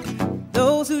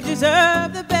 Those who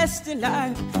deserve the best in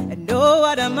life and know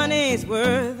what our money's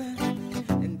worth,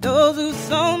 and those who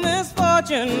sow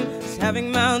misfortune is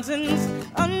having mountains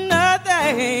or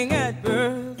nothing at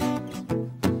birth.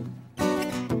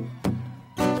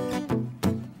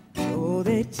 Oh,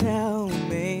 they tell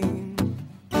me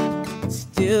it's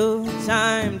still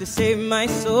time to save my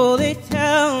soul. They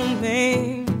tell me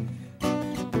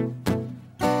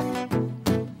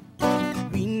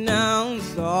renounce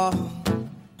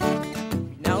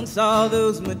all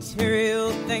those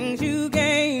material things you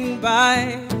gain by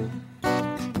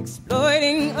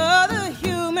exploiting other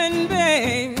human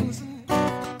beings.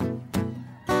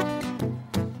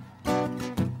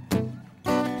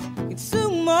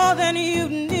 Consume more than you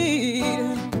need.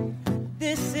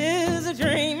 This is a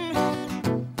dream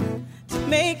to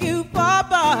make you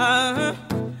papa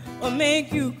or make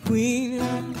you queen.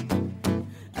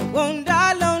 I won't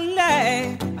die lonely,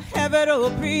 I have it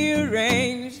all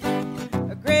prearranged.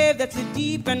 A grave that's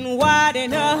deep and wide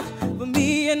enough for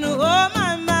me and all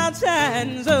my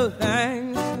mountains of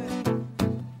thanks.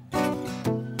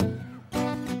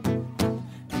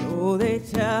 Oh, they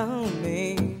tell me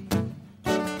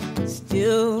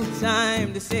still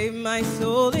time to save my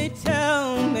soul. They tell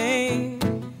me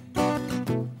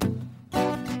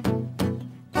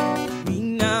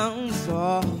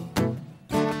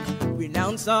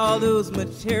renounce all those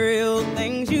material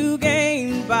things you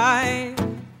gain by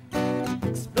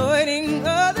exploiting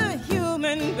other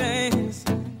human beings.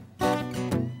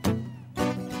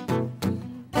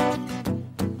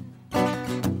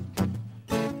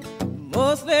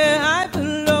 Mostly I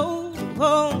feel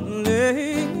lonely.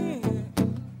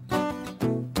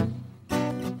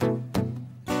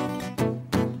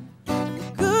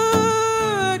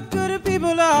 Good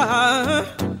people are.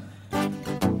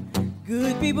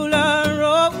 Good people are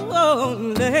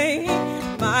only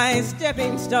my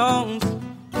stepping stones.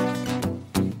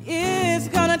 It's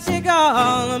gonna take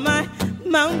all of my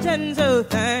mountains of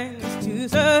thanks to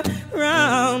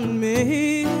surround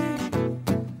me.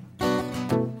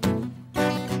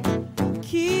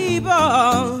 Keep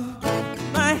all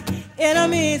my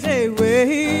enemies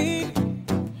away.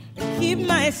 Keep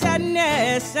my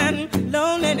sadness and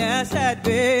loneliness at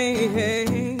bay.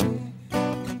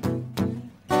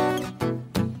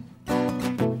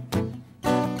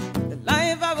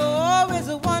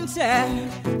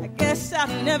 I guess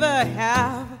I'll never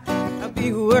have. I'll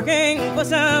be working for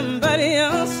somebody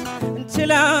else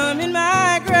until I'm in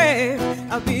my grave.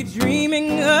 I'll be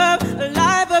dreaming of a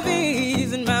life of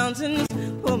ease and mountains,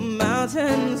 oh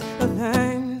mountains of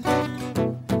thanks.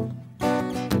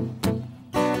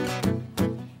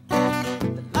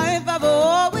 The life I've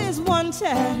always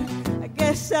wanted, I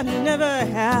guess I'll never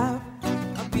have.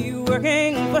 I'll be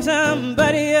working for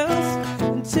somebody else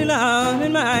until I'm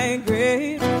in my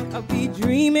grave. I'll be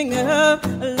dreaming of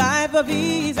a life of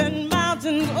ease and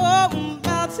mountains, oh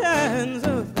mountains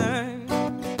of thanks.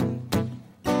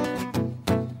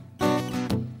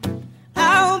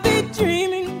 I'll be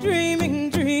dreaming, dreaming,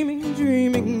 dreaming,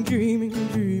 dreaming, dreaming,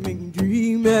 dreaming,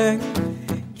 dreaming,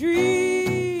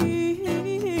 dreaming.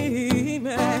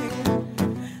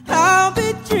 I'll be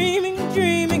dreaming,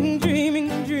 dreaming, dreaming,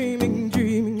 dreaming,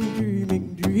 dreaming,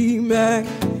 dreaming, dreaming.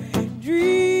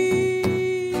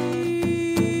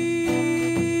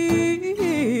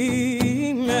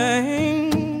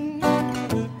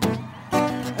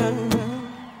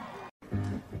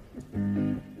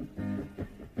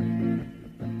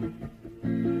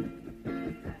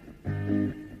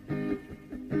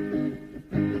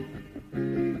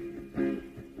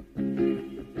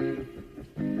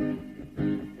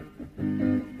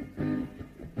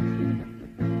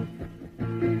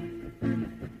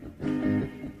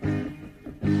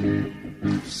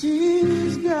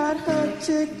 She's got her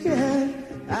ticket,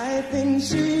 I think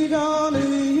she gonna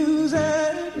use it.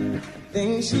 I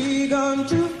think she going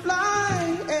to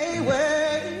fly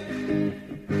away.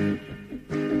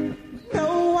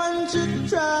 No one should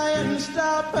try and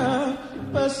stop her,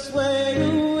 persuade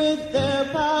her with their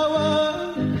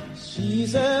power. She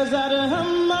says that her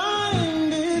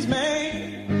mind is made.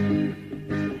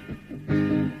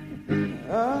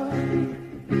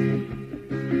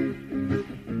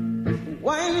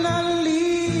 Why not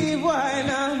leave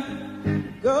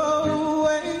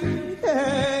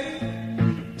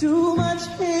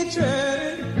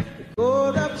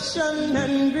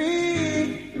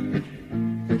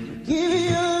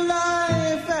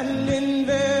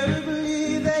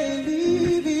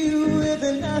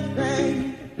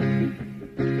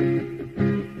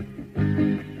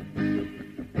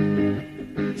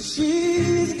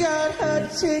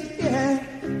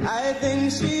ticket. I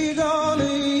think she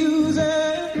gonna use it.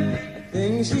 I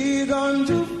think she going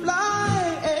to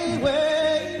fly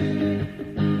away.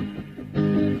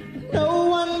 No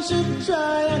one should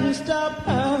try and stop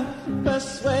her,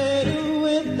 persuade her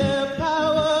with their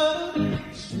power.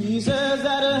 She says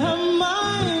that her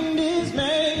mind is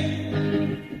made.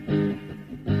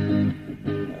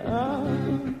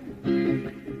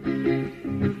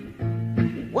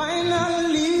 Why not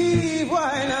leave?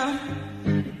 Why not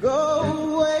go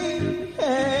away?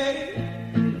 Hey,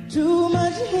 too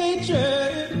much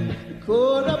hatred,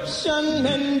 corruption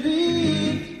and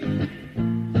greed.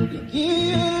 You give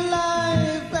your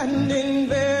life and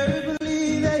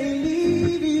invariably they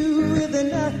leave you with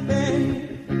nothing.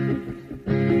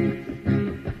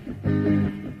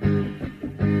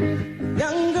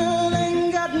 Young girl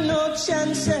ain't got no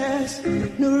chances,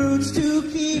 no roots to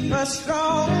keep her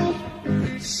strong.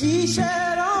 She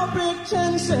shed all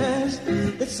pretenses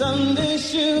that someday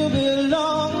she'll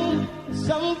belong.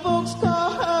 Some folks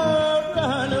call her a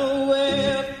runaway,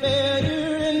 a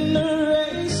failure in the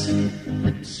race.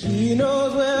 She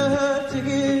knows where her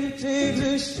ticket takes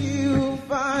her. She'll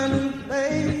find a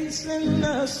place in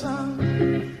the sun.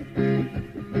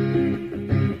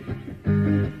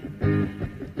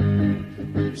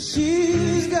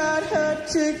 She's got her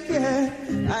ticket.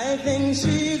 I think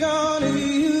she gonna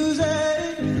use it.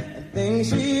 I think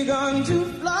she going to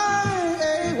fly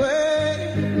away.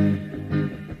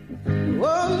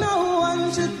 Oh, no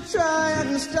one should try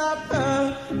and stop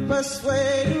her,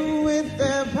 persuade her with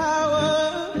their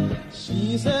power.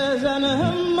 She says that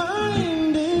her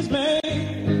mind is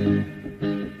made.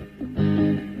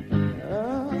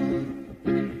 Oh.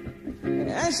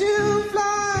 And she'll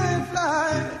fly,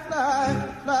 fly, fly,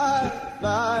 fly,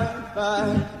 fly, fly,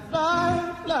 fly,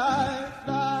 fly,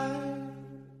 fly.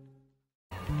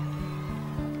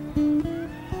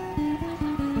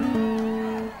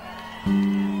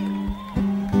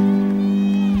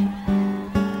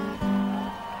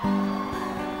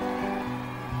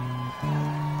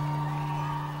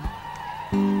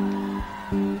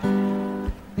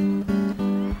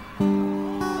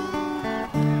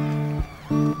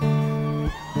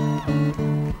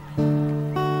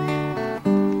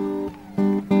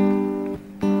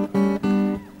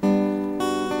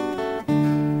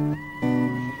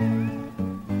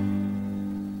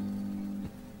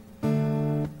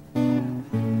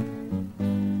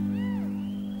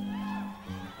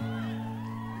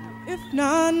 If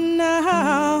not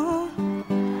now,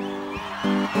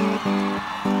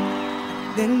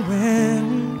 then when?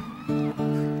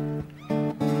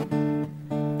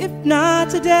 If not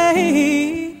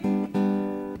today,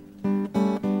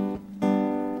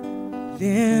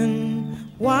 then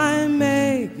why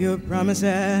make your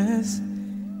promises?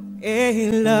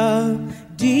 A love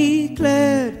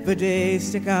declared for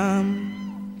days to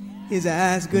come is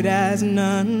as good as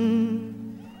none.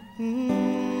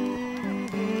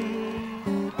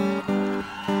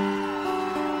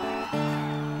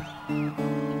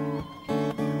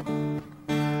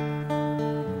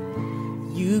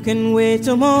 You can wait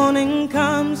till morning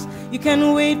comes. You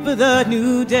can wait for the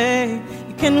new day.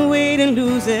 You can wait and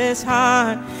lose this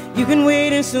heart. You can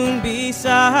wait and soon be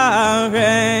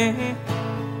sorry.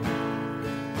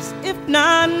 'Cause if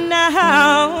not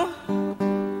now,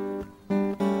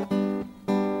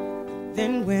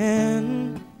 then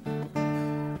when?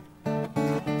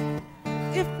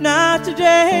 If not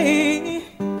today,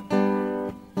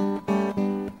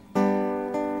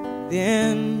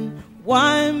 then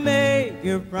why make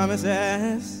your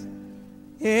promises?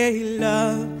 A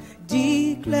love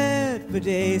declared for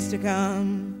days to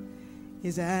come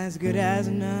is as good as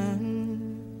none.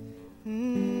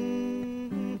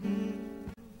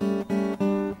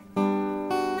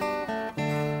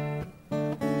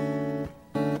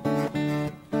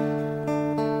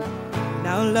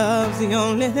 Now love's the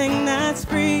only thing that's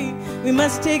free. We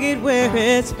must take it where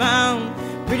it's found.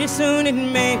 Pretty soon it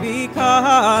may be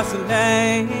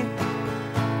costly.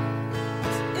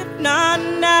 If not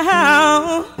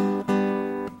now,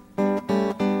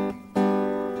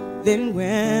 then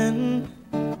when?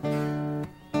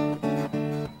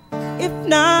 If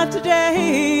not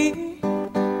today,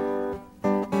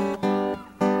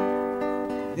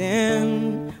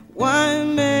 then why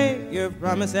make your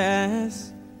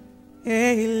promises?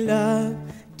 A love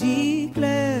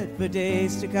declared for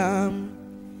days to come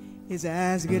is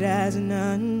as good as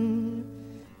none.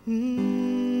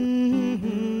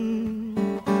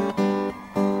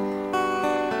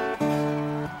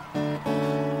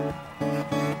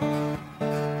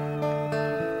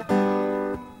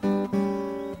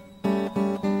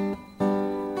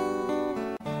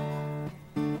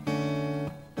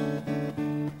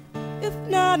 If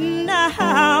not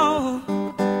now,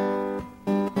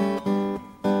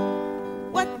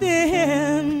 what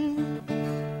then?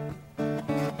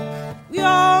 We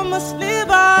all must live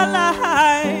our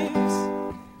lives,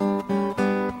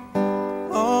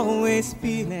 always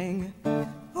feeling,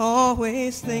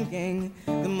 always thinking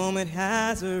the moment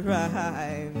has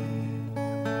arrived.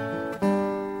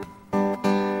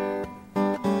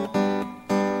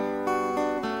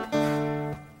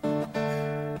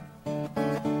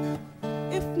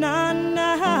 If not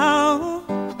now,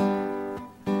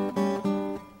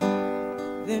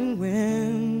 then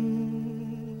when?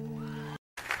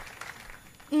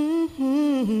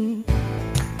 Mm-hmm.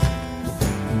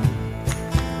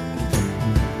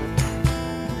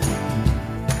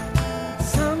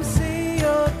 Some say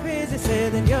you're crazy, say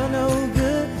that you're no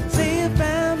good, say your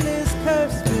family's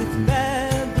cursed with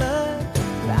bad blood.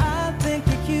 But I think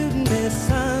you're cute and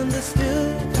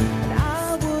misunderstood, and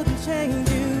I wouldn't change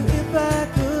you if I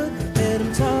could. Let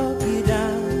them talk you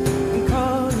down and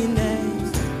call you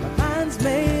names. My mind's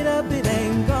made up, it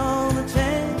ain't gonna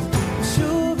change. I'm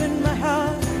sure in my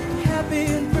heart, happy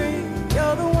and free.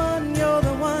 You're the one, you're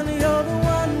the one, you're the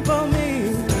one for me.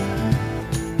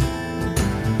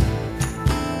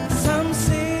 Some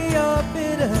say you're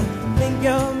bitter, think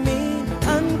you're mean,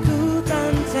 uncouth,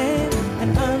 untamed,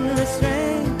 and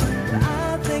unrestrained. But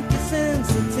I think you're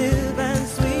sensitive and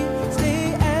sweet.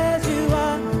 Stay as you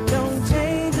are, don't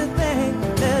change a thing.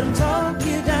 Let them talk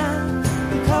you down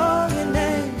and call your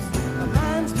names. My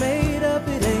mind's made up,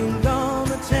 it ain't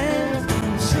gonna change.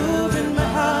 Sure in my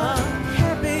heart,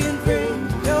 happy and free.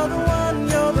 You're the one,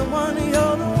 you're the one,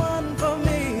 you're the one for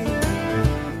me.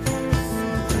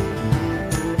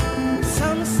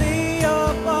 Some say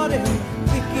your body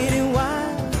wicked and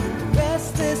wild,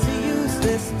 restless,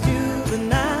 useless,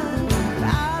 juvenile. But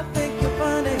I think you're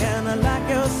funny and I like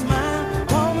your smile.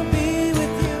 Wanna be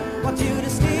with you, want you to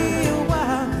stay a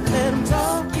while. Let them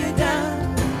talk you down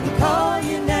and call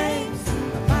your names.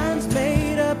 My mind's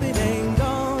made up, it ain't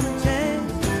gonna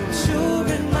change. Sure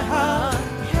in my heart,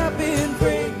 happy and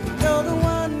free. You're the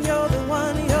one, you're the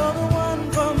one, you're the one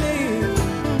for me.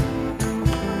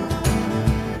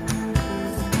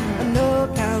 I know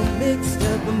kind of mixed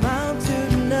up, amount to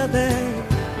nothing.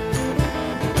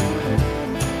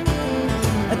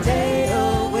 A day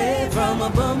away from a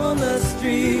bum on the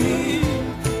street.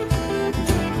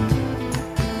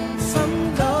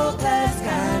 Some low-class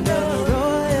kind of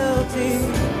royalty.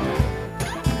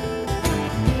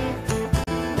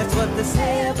 That's what they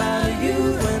say about you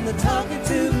when they're talking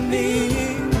to me.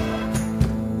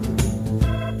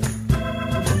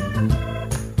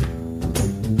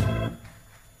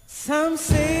 Some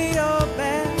say you're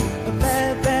bad, a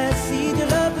bad, bad seed. You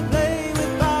love to play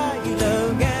with fire, you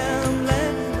love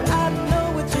gambling. But I know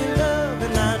what you love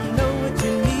and I know what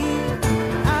you need.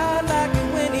 I like it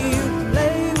when you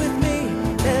play with me.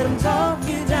 Let them talk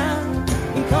you down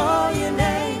and call your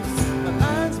names. My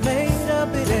mind's made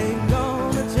up, it ain't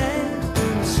gonna change.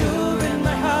 Sure in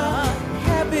my heart,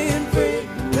 happy and free.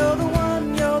 You're the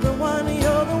one, you're the one,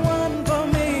 you're the one for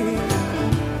me.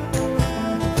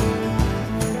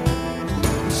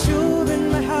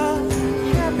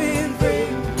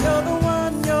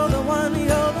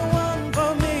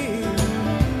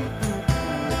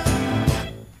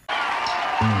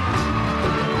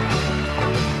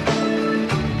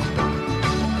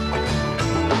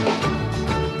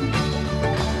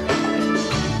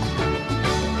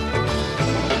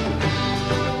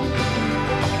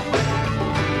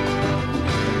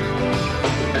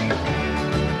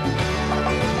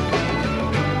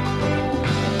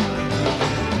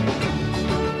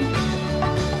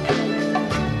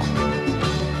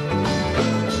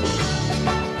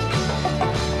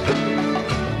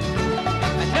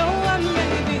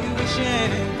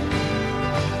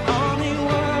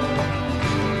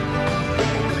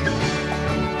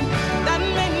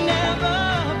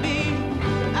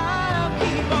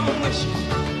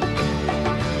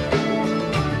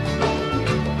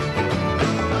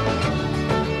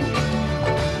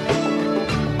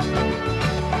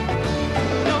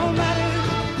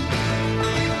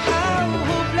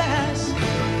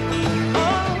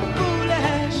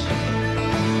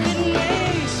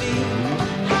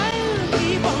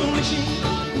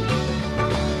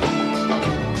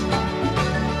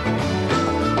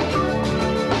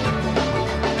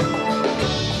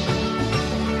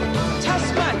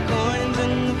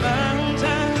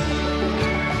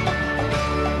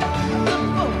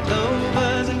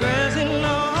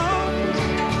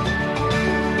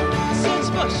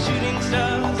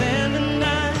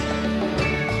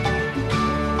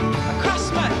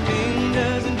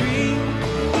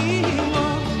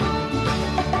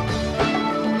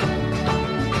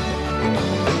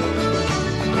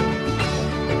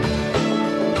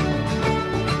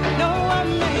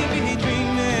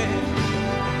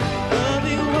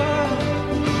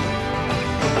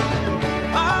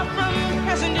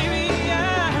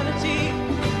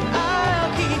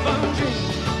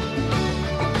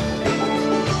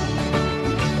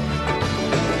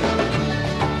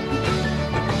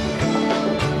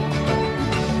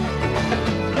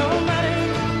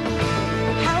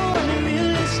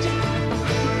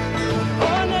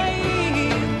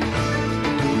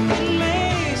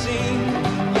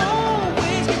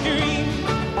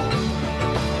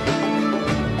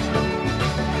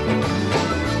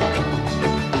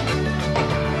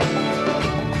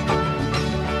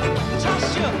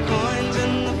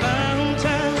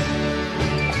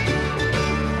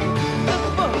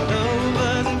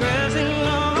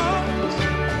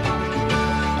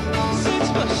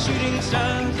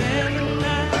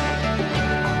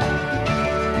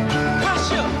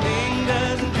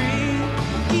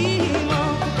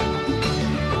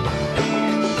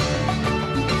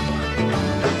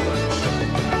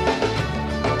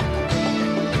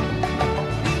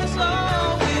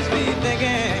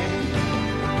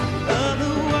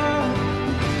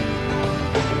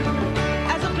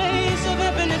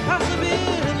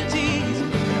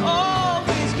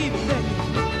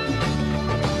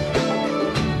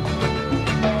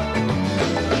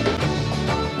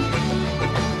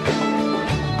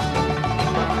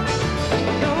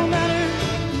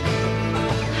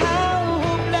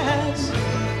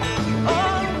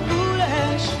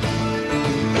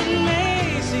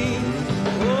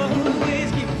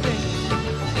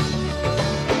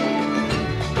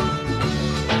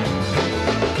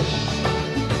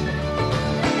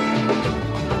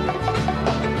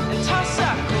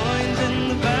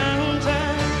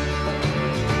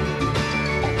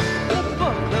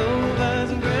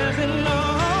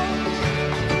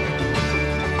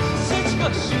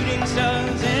 like shooting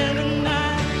stars in the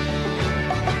night.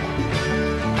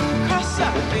 Cross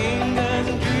our fingers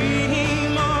and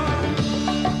dream on.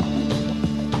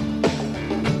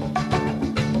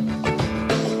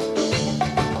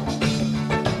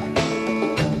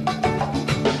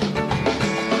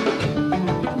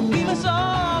 We must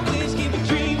always keep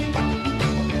dreaming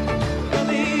of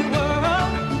a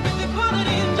world with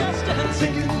equality and justice.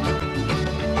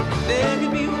 There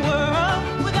could be a world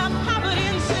without poverty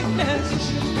and sickness.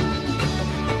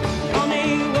 On a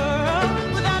world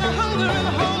without a hunger and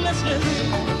homelessness.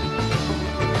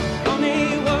 On a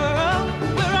world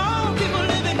where all people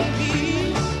live in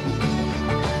peace.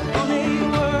 On a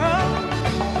world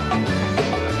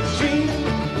dreaming.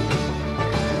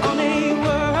 On a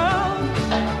world.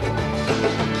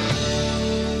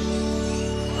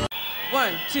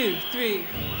 1, 2, 3.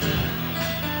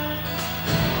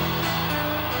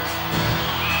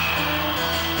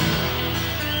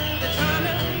 They're trying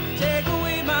to take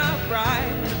away my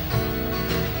pride,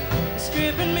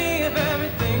 stripping me of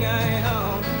everything I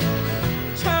own,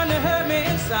 trying to hurt me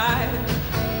inside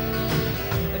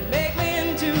and make me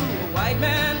into a white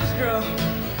man's girl.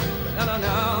 But no, no,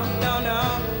 no, no, no,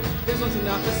 this one's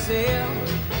not for sale.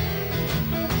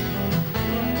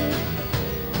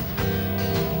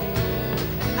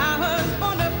 I was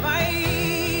born to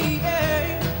fight,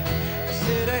 yeah. I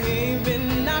said I ain't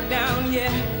been knocked down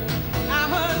yet. I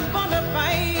was born to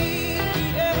fight,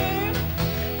 yeah.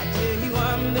 I tell you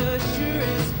I'm the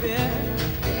surest bet.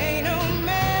 There ain't no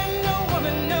man, no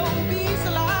woman, no beast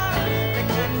alive that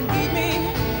can beat me,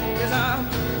 'cause I'm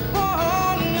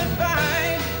born to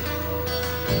fight.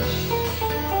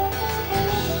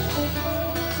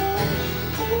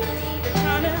 They're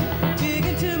trying to dig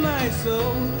into my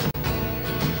soul,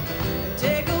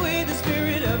 take away the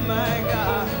spirit of my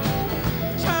God,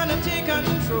 trying to take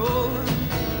control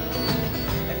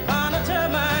and monitor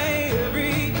my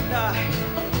every life.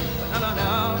 But no, no,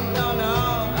 no, no, no,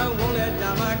 I won't let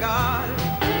down my God.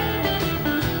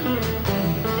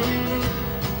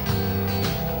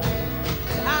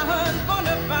 I was born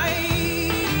to fight,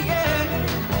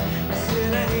 yeah. I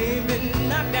said I ain't been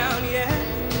knocked down yet.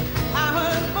 I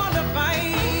was born to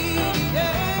fight,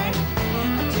 yeah.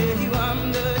 I tell you I'm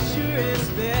the surest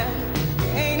bet.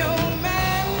 Ain't no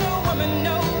man, no woman,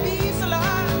 no beast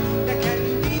alive that can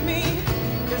beat me,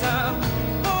 'cause I'm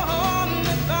born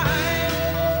to fight.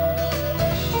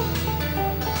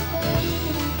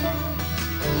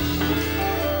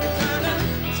 They're trying to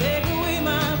take away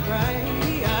my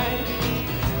pride,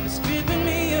 stripping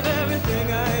me of everything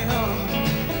I own,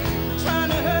 trying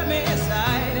to hurt me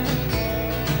inside,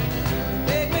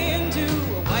 make me into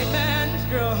a white man's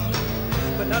girl.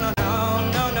 But no, no, no,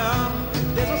 no, no,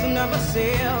 this was never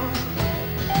sale.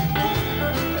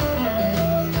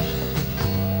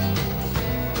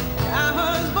 I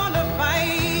was born to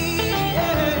fight,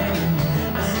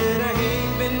 yeah. I said I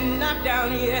ain't been knocked down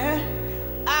yet.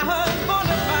 I was born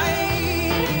to fight,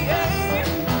 yeah.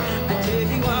 I tell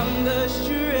you I'm the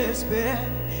surest bet.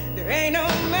 There ain't no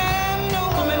man, no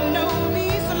woman, no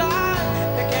beast alive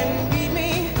that can beat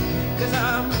me, 'cause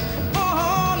I'm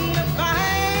born to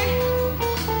fight.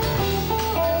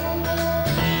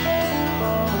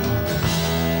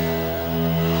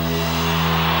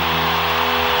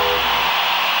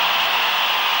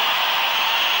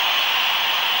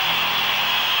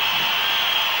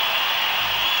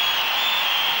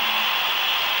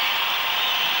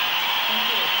 Thank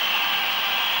you.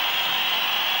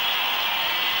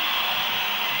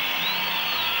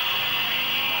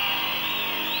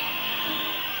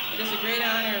 It is a great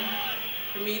honor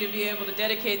for me to be able to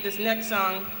dedicate this next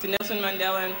song to Nelson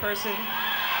Mandela in person.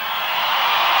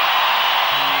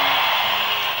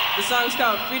 The song's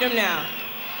called Freedom Now.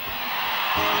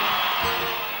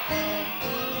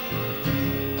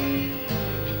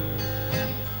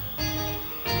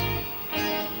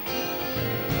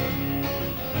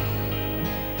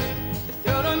 They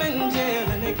throw him in jail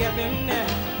and they kept him there,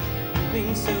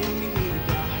 hoping soon he'd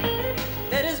die.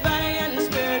 Let his body and his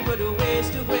spirit would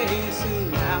waste away.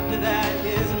 Soon after that,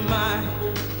 his mind.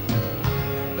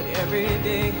 But every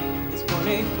day is one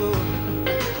a fool,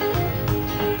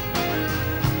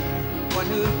 one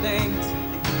who thinks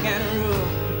that he can rule,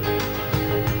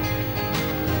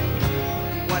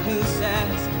 one who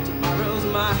says tomorrow's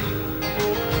mine,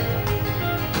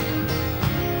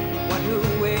 one who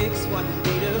wakes one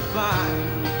day to find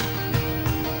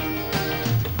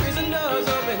the prison doors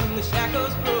open, the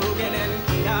shackles broken, and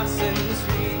chaos in the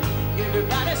street.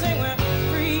 Everybody sing we're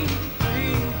free,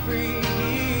 free, free,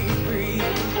 free.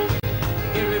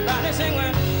 Everybody sing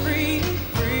we're free,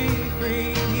 free,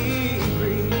 free,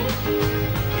 free.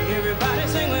 Everybody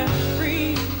sing we're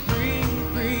free, free,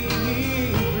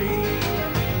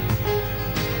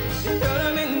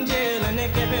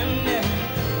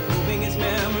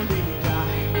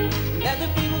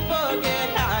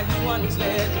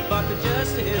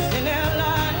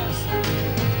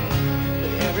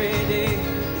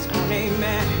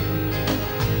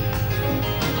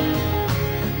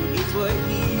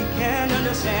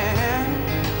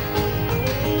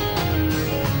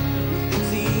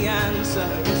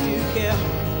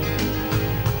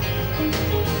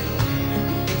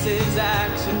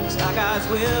 by God's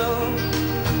will.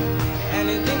 And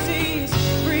he thinks he's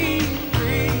free,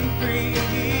 free, free,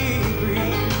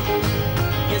 free.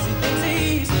 Yes, he thinks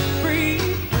he's free,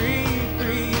 free,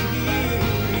 free,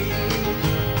 free.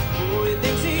 Oh, he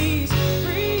thinks he's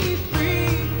free, free,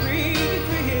 free,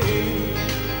 free.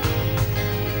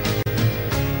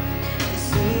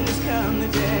 Soon has come the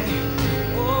day,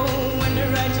 oh, when the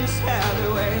righteous have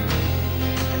their way,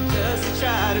 and just to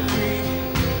try to free,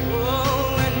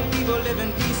 oh, when people live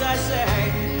in peace, I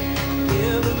say,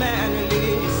 give the man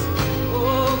release.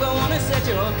 Oh, go on and set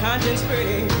your conscience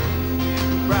free,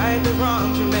 right the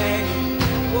wrongs you made.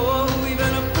 Oh,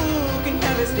 even a fool can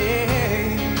have his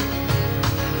day.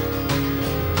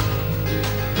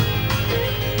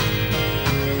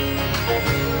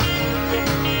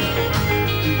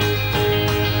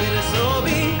 Let us all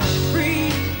be free,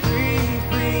 free,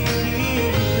 free,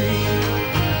 free.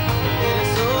 Let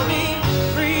us all be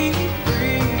free,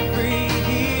 free, free,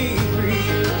 free.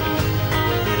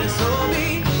 Let us all be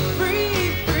free,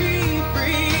 free,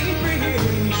 free, free.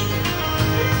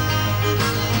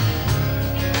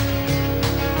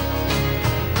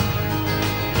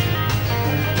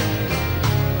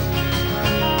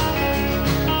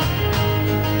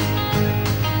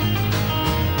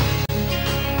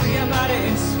 Free our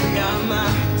bodies, free our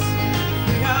minds,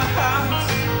 free our hearts.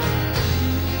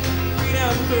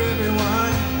 Freedom for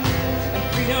everyone, and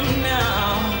freedom now.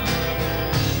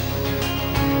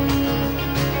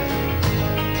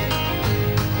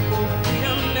 Oh,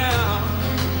 freedom now.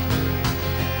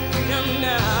 Freedom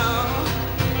now.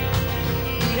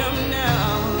 Freedom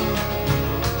now.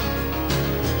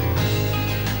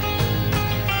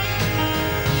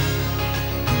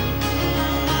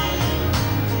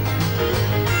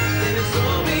 Let us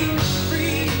all be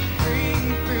free, free,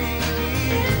 free,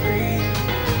 free.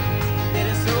 Let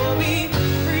us all be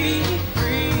free,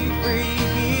 free, free,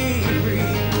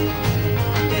 free.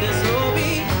 Let us all be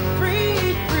free,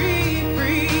 free,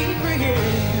 free, free.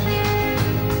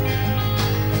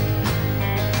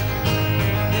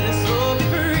 Let us all be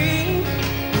free.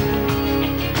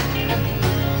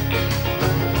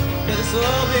 Let us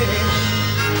all be.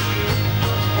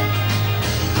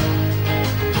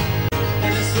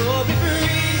 Let us all be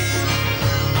free.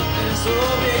 Let us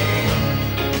all be.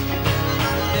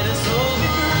 Let us all be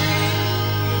free.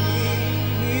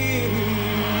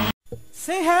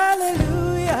 Say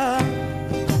hallelujah.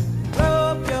 Throw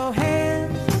up your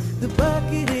hands. The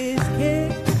bucket is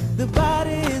kicked. The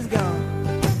body is gone.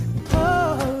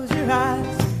 Close your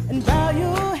eyes and bow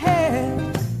your head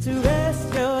to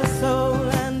rest your soul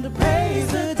and to praise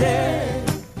the dead.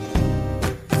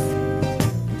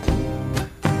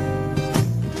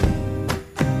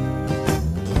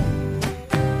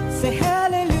 Say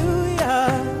hallelujah.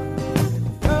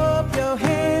 Throw up your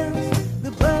hands.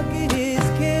 The bucket is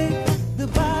kicked. The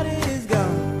body is gone.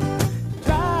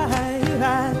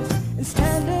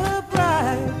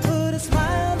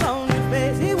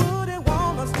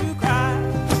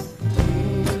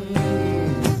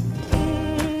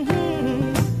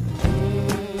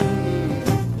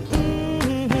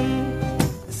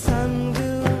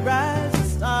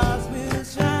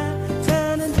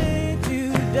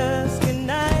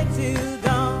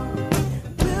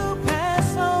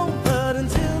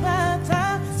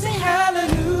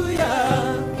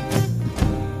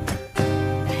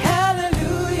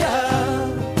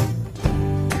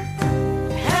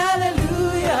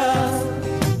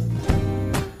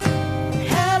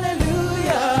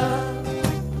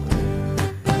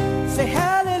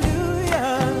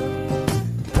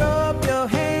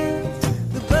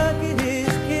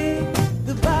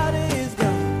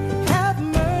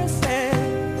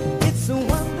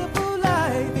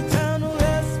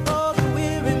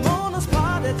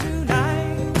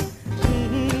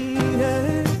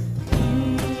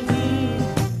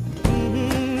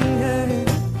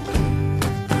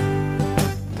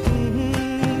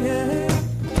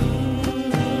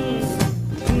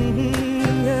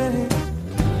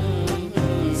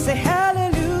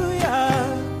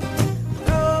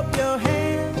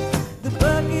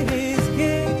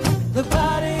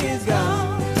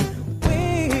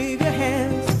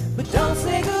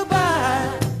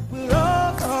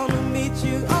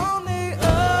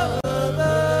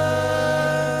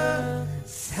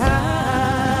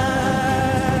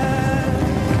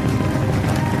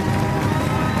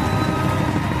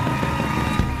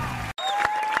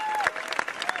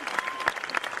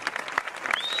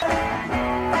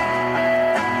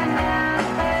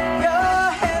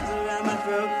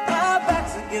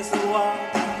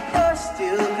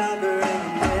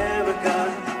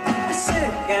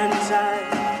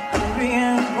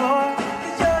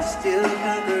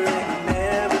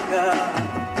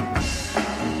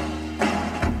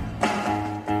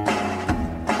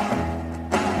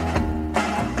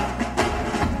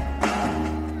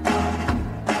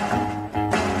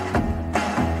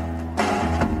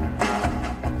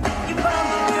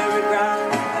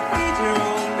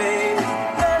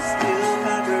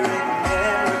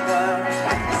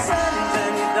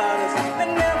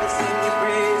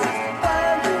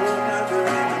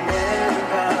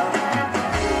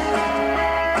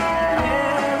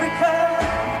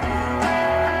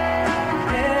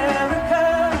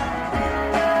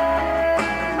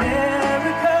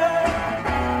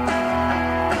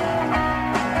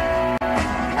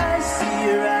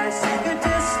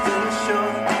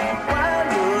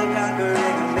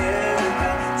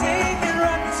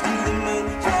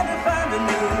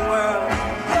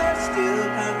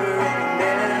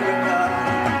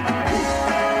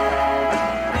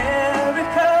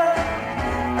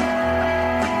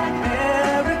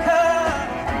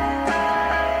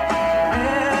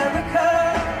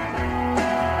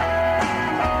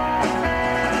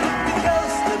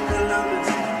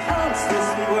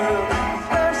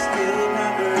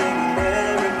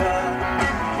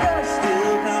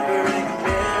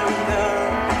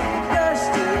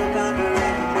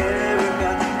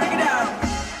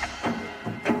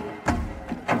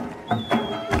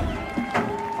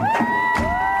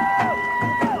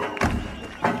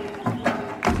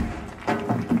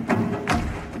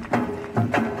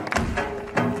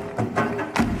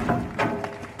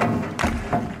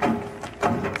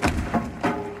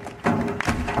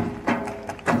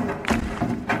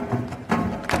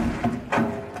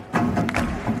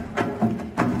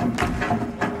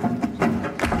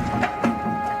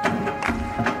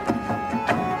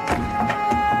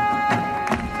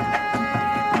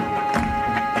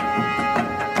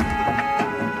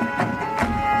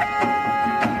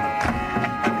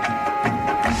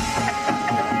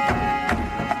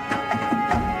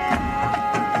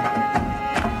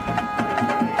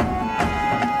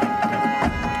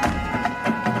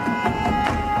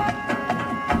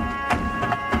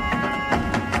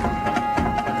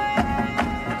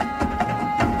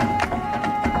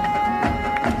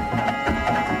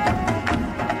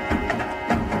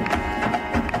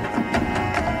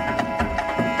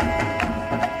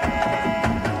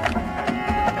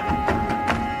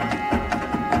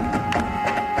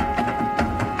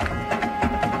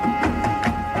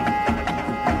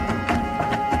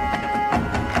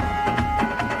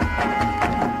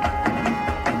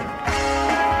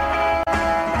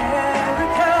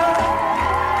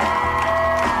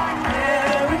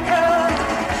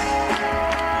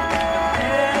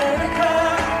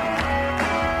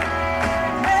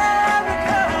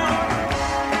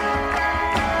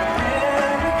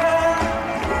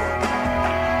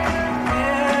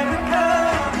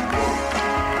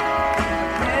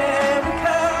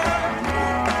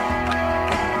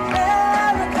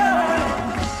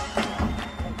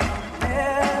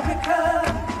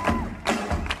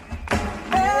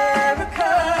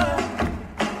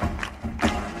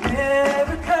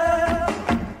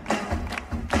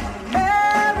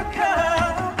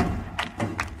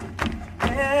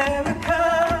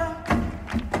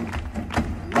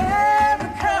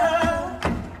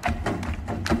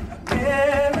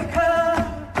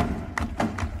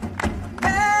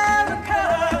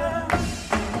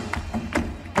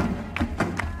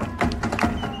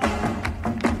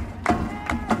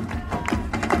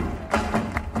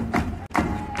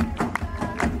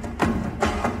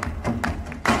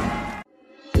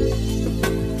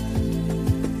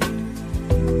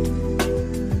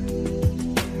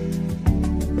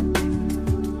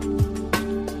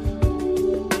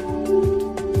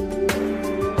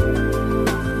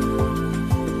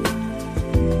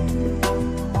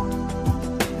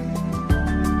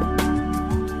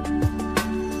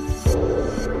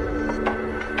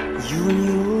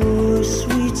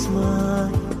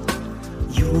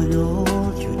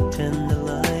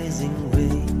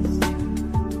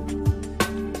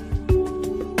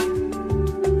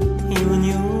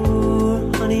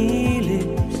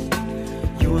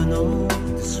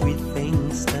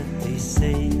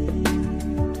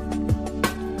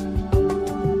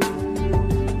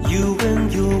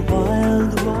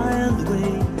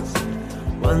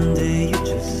 One day you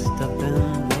just up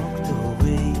and walked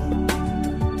away.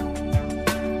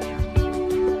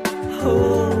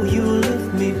 Oh, you left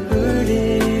me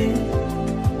hurting,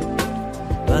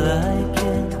 but I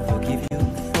can't forgive you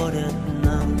for that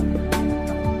now.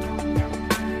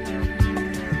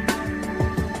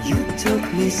 You took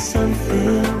me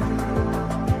something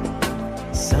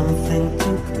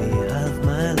took me half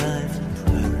my life to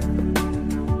learn.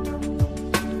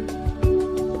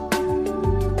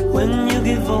 When you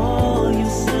give all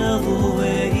yourself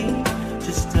away,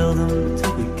 just tell them to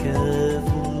be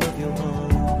careful of your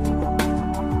heart.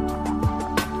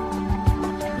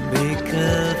 Be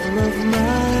careful of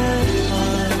my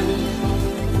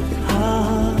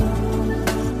heart.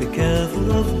 Be careful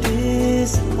of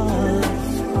this heart.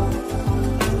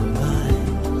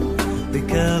 Be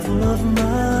careful of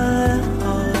my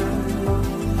heart.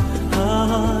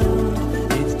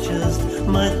 It just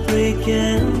might break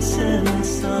and send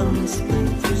some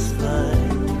splinters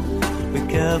flying. Be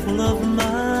careful of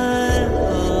my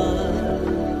heart.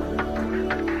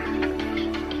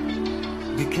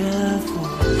 Be careful.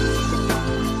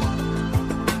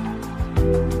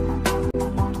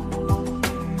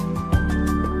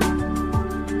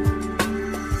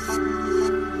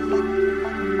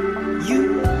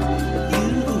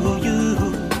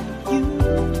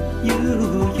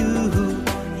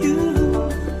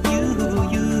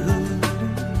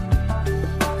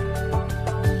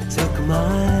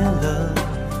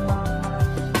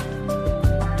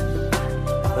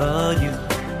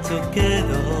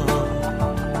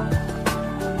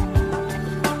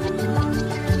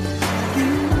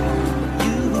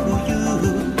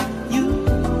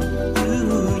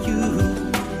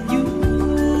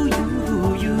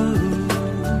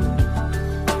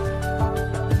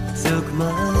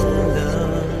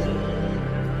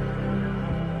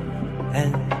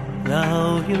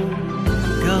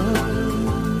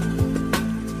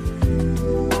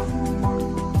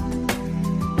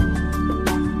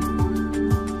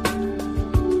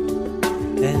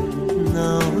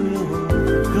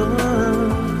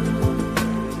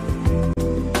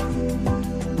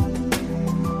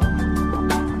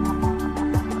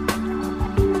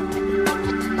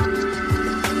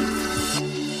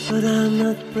 But I'm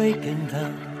not breaking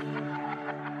down,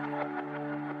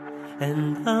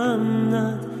 and I'm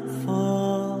not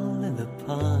falling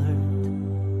apart.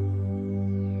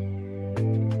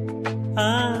 I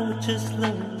just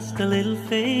lost a little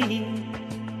faith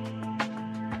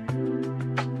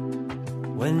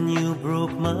when you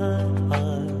broke my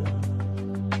heart.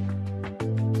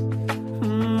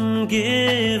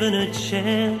 Given a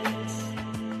chance,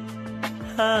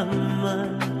 I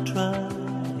might try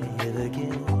it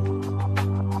again.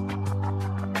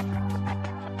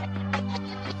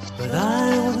 But I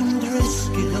wouldn't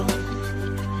risk it all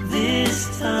this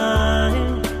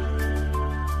time.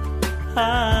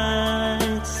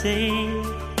 I'd save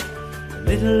a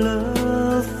little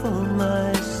love for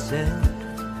myself,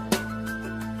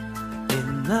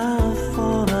 enough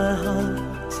for my heart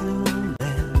to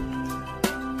mend.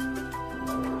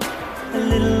 A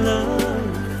little love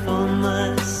for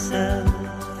myself.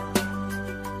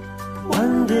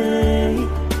 One day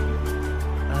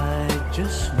I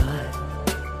just might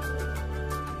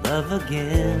love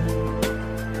again.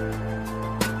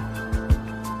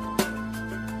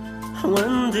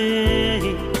 One day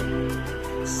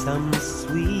some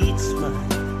sweet smile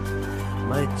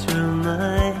might turn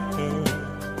my head.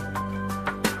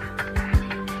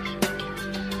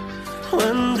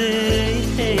 One day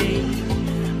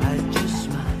I just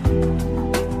might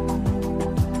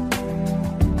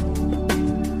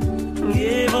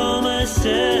give all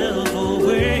myself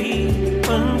away.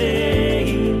 One day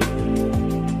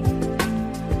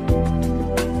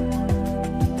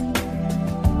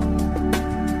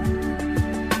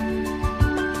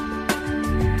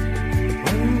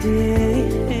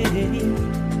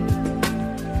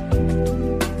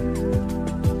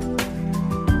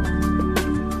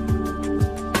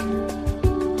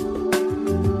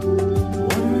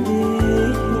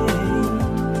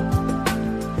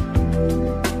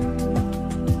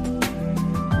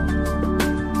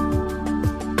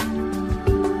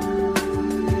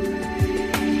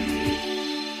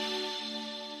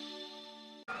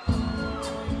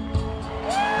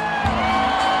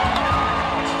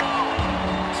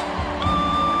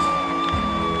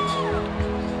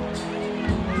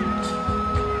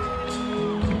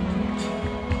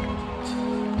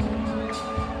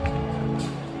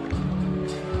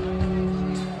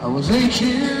I was 8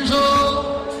 years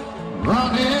old,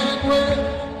 running with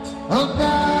a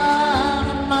gun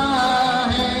in my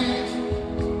hand.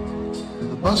 At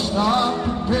the bus stop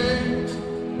to pick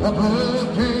up a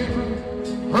paper,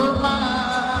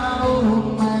 my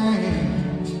old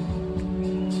man.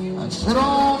 I'd sit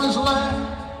on his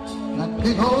lap, that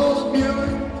big old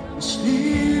Buick, the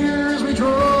steers we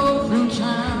drove through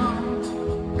town.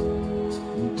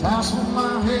 He'd tassel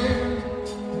my hair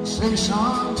and say,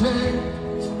 son, take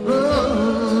a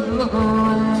good look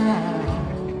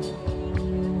around.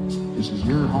 This is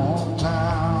your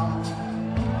hometown.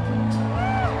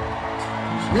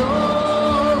 It's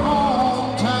your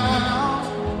hometown.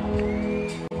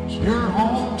 It's your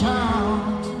hometown.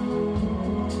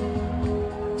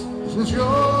 This is your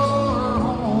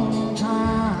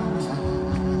hometown.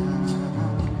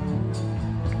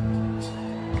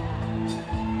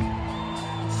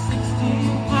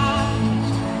 65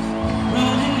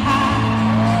 running high.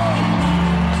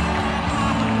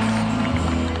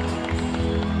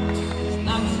 It's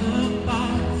not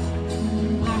suffice,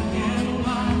 black and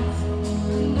white,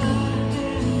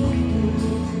 nothing we do.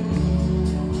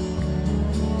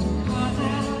 Cause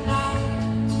at night,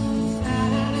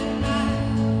 Saturday night,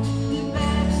 in the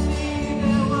backseat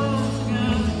there was a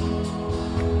gun.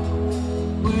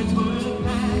 Words were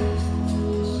passed,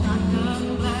 shotgun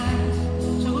blast,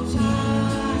 so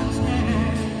times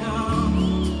had gone.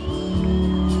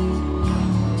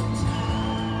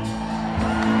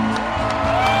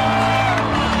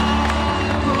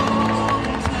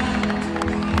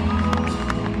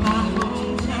 My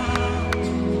hometown,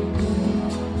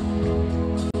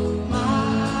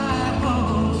 my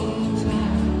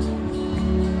hometown.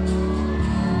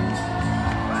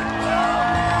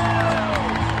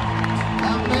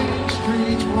 Our main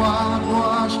streets,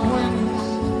 whitewashed windows,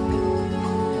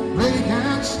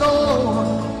 vacant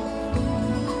store.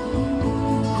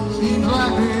 Seems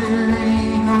like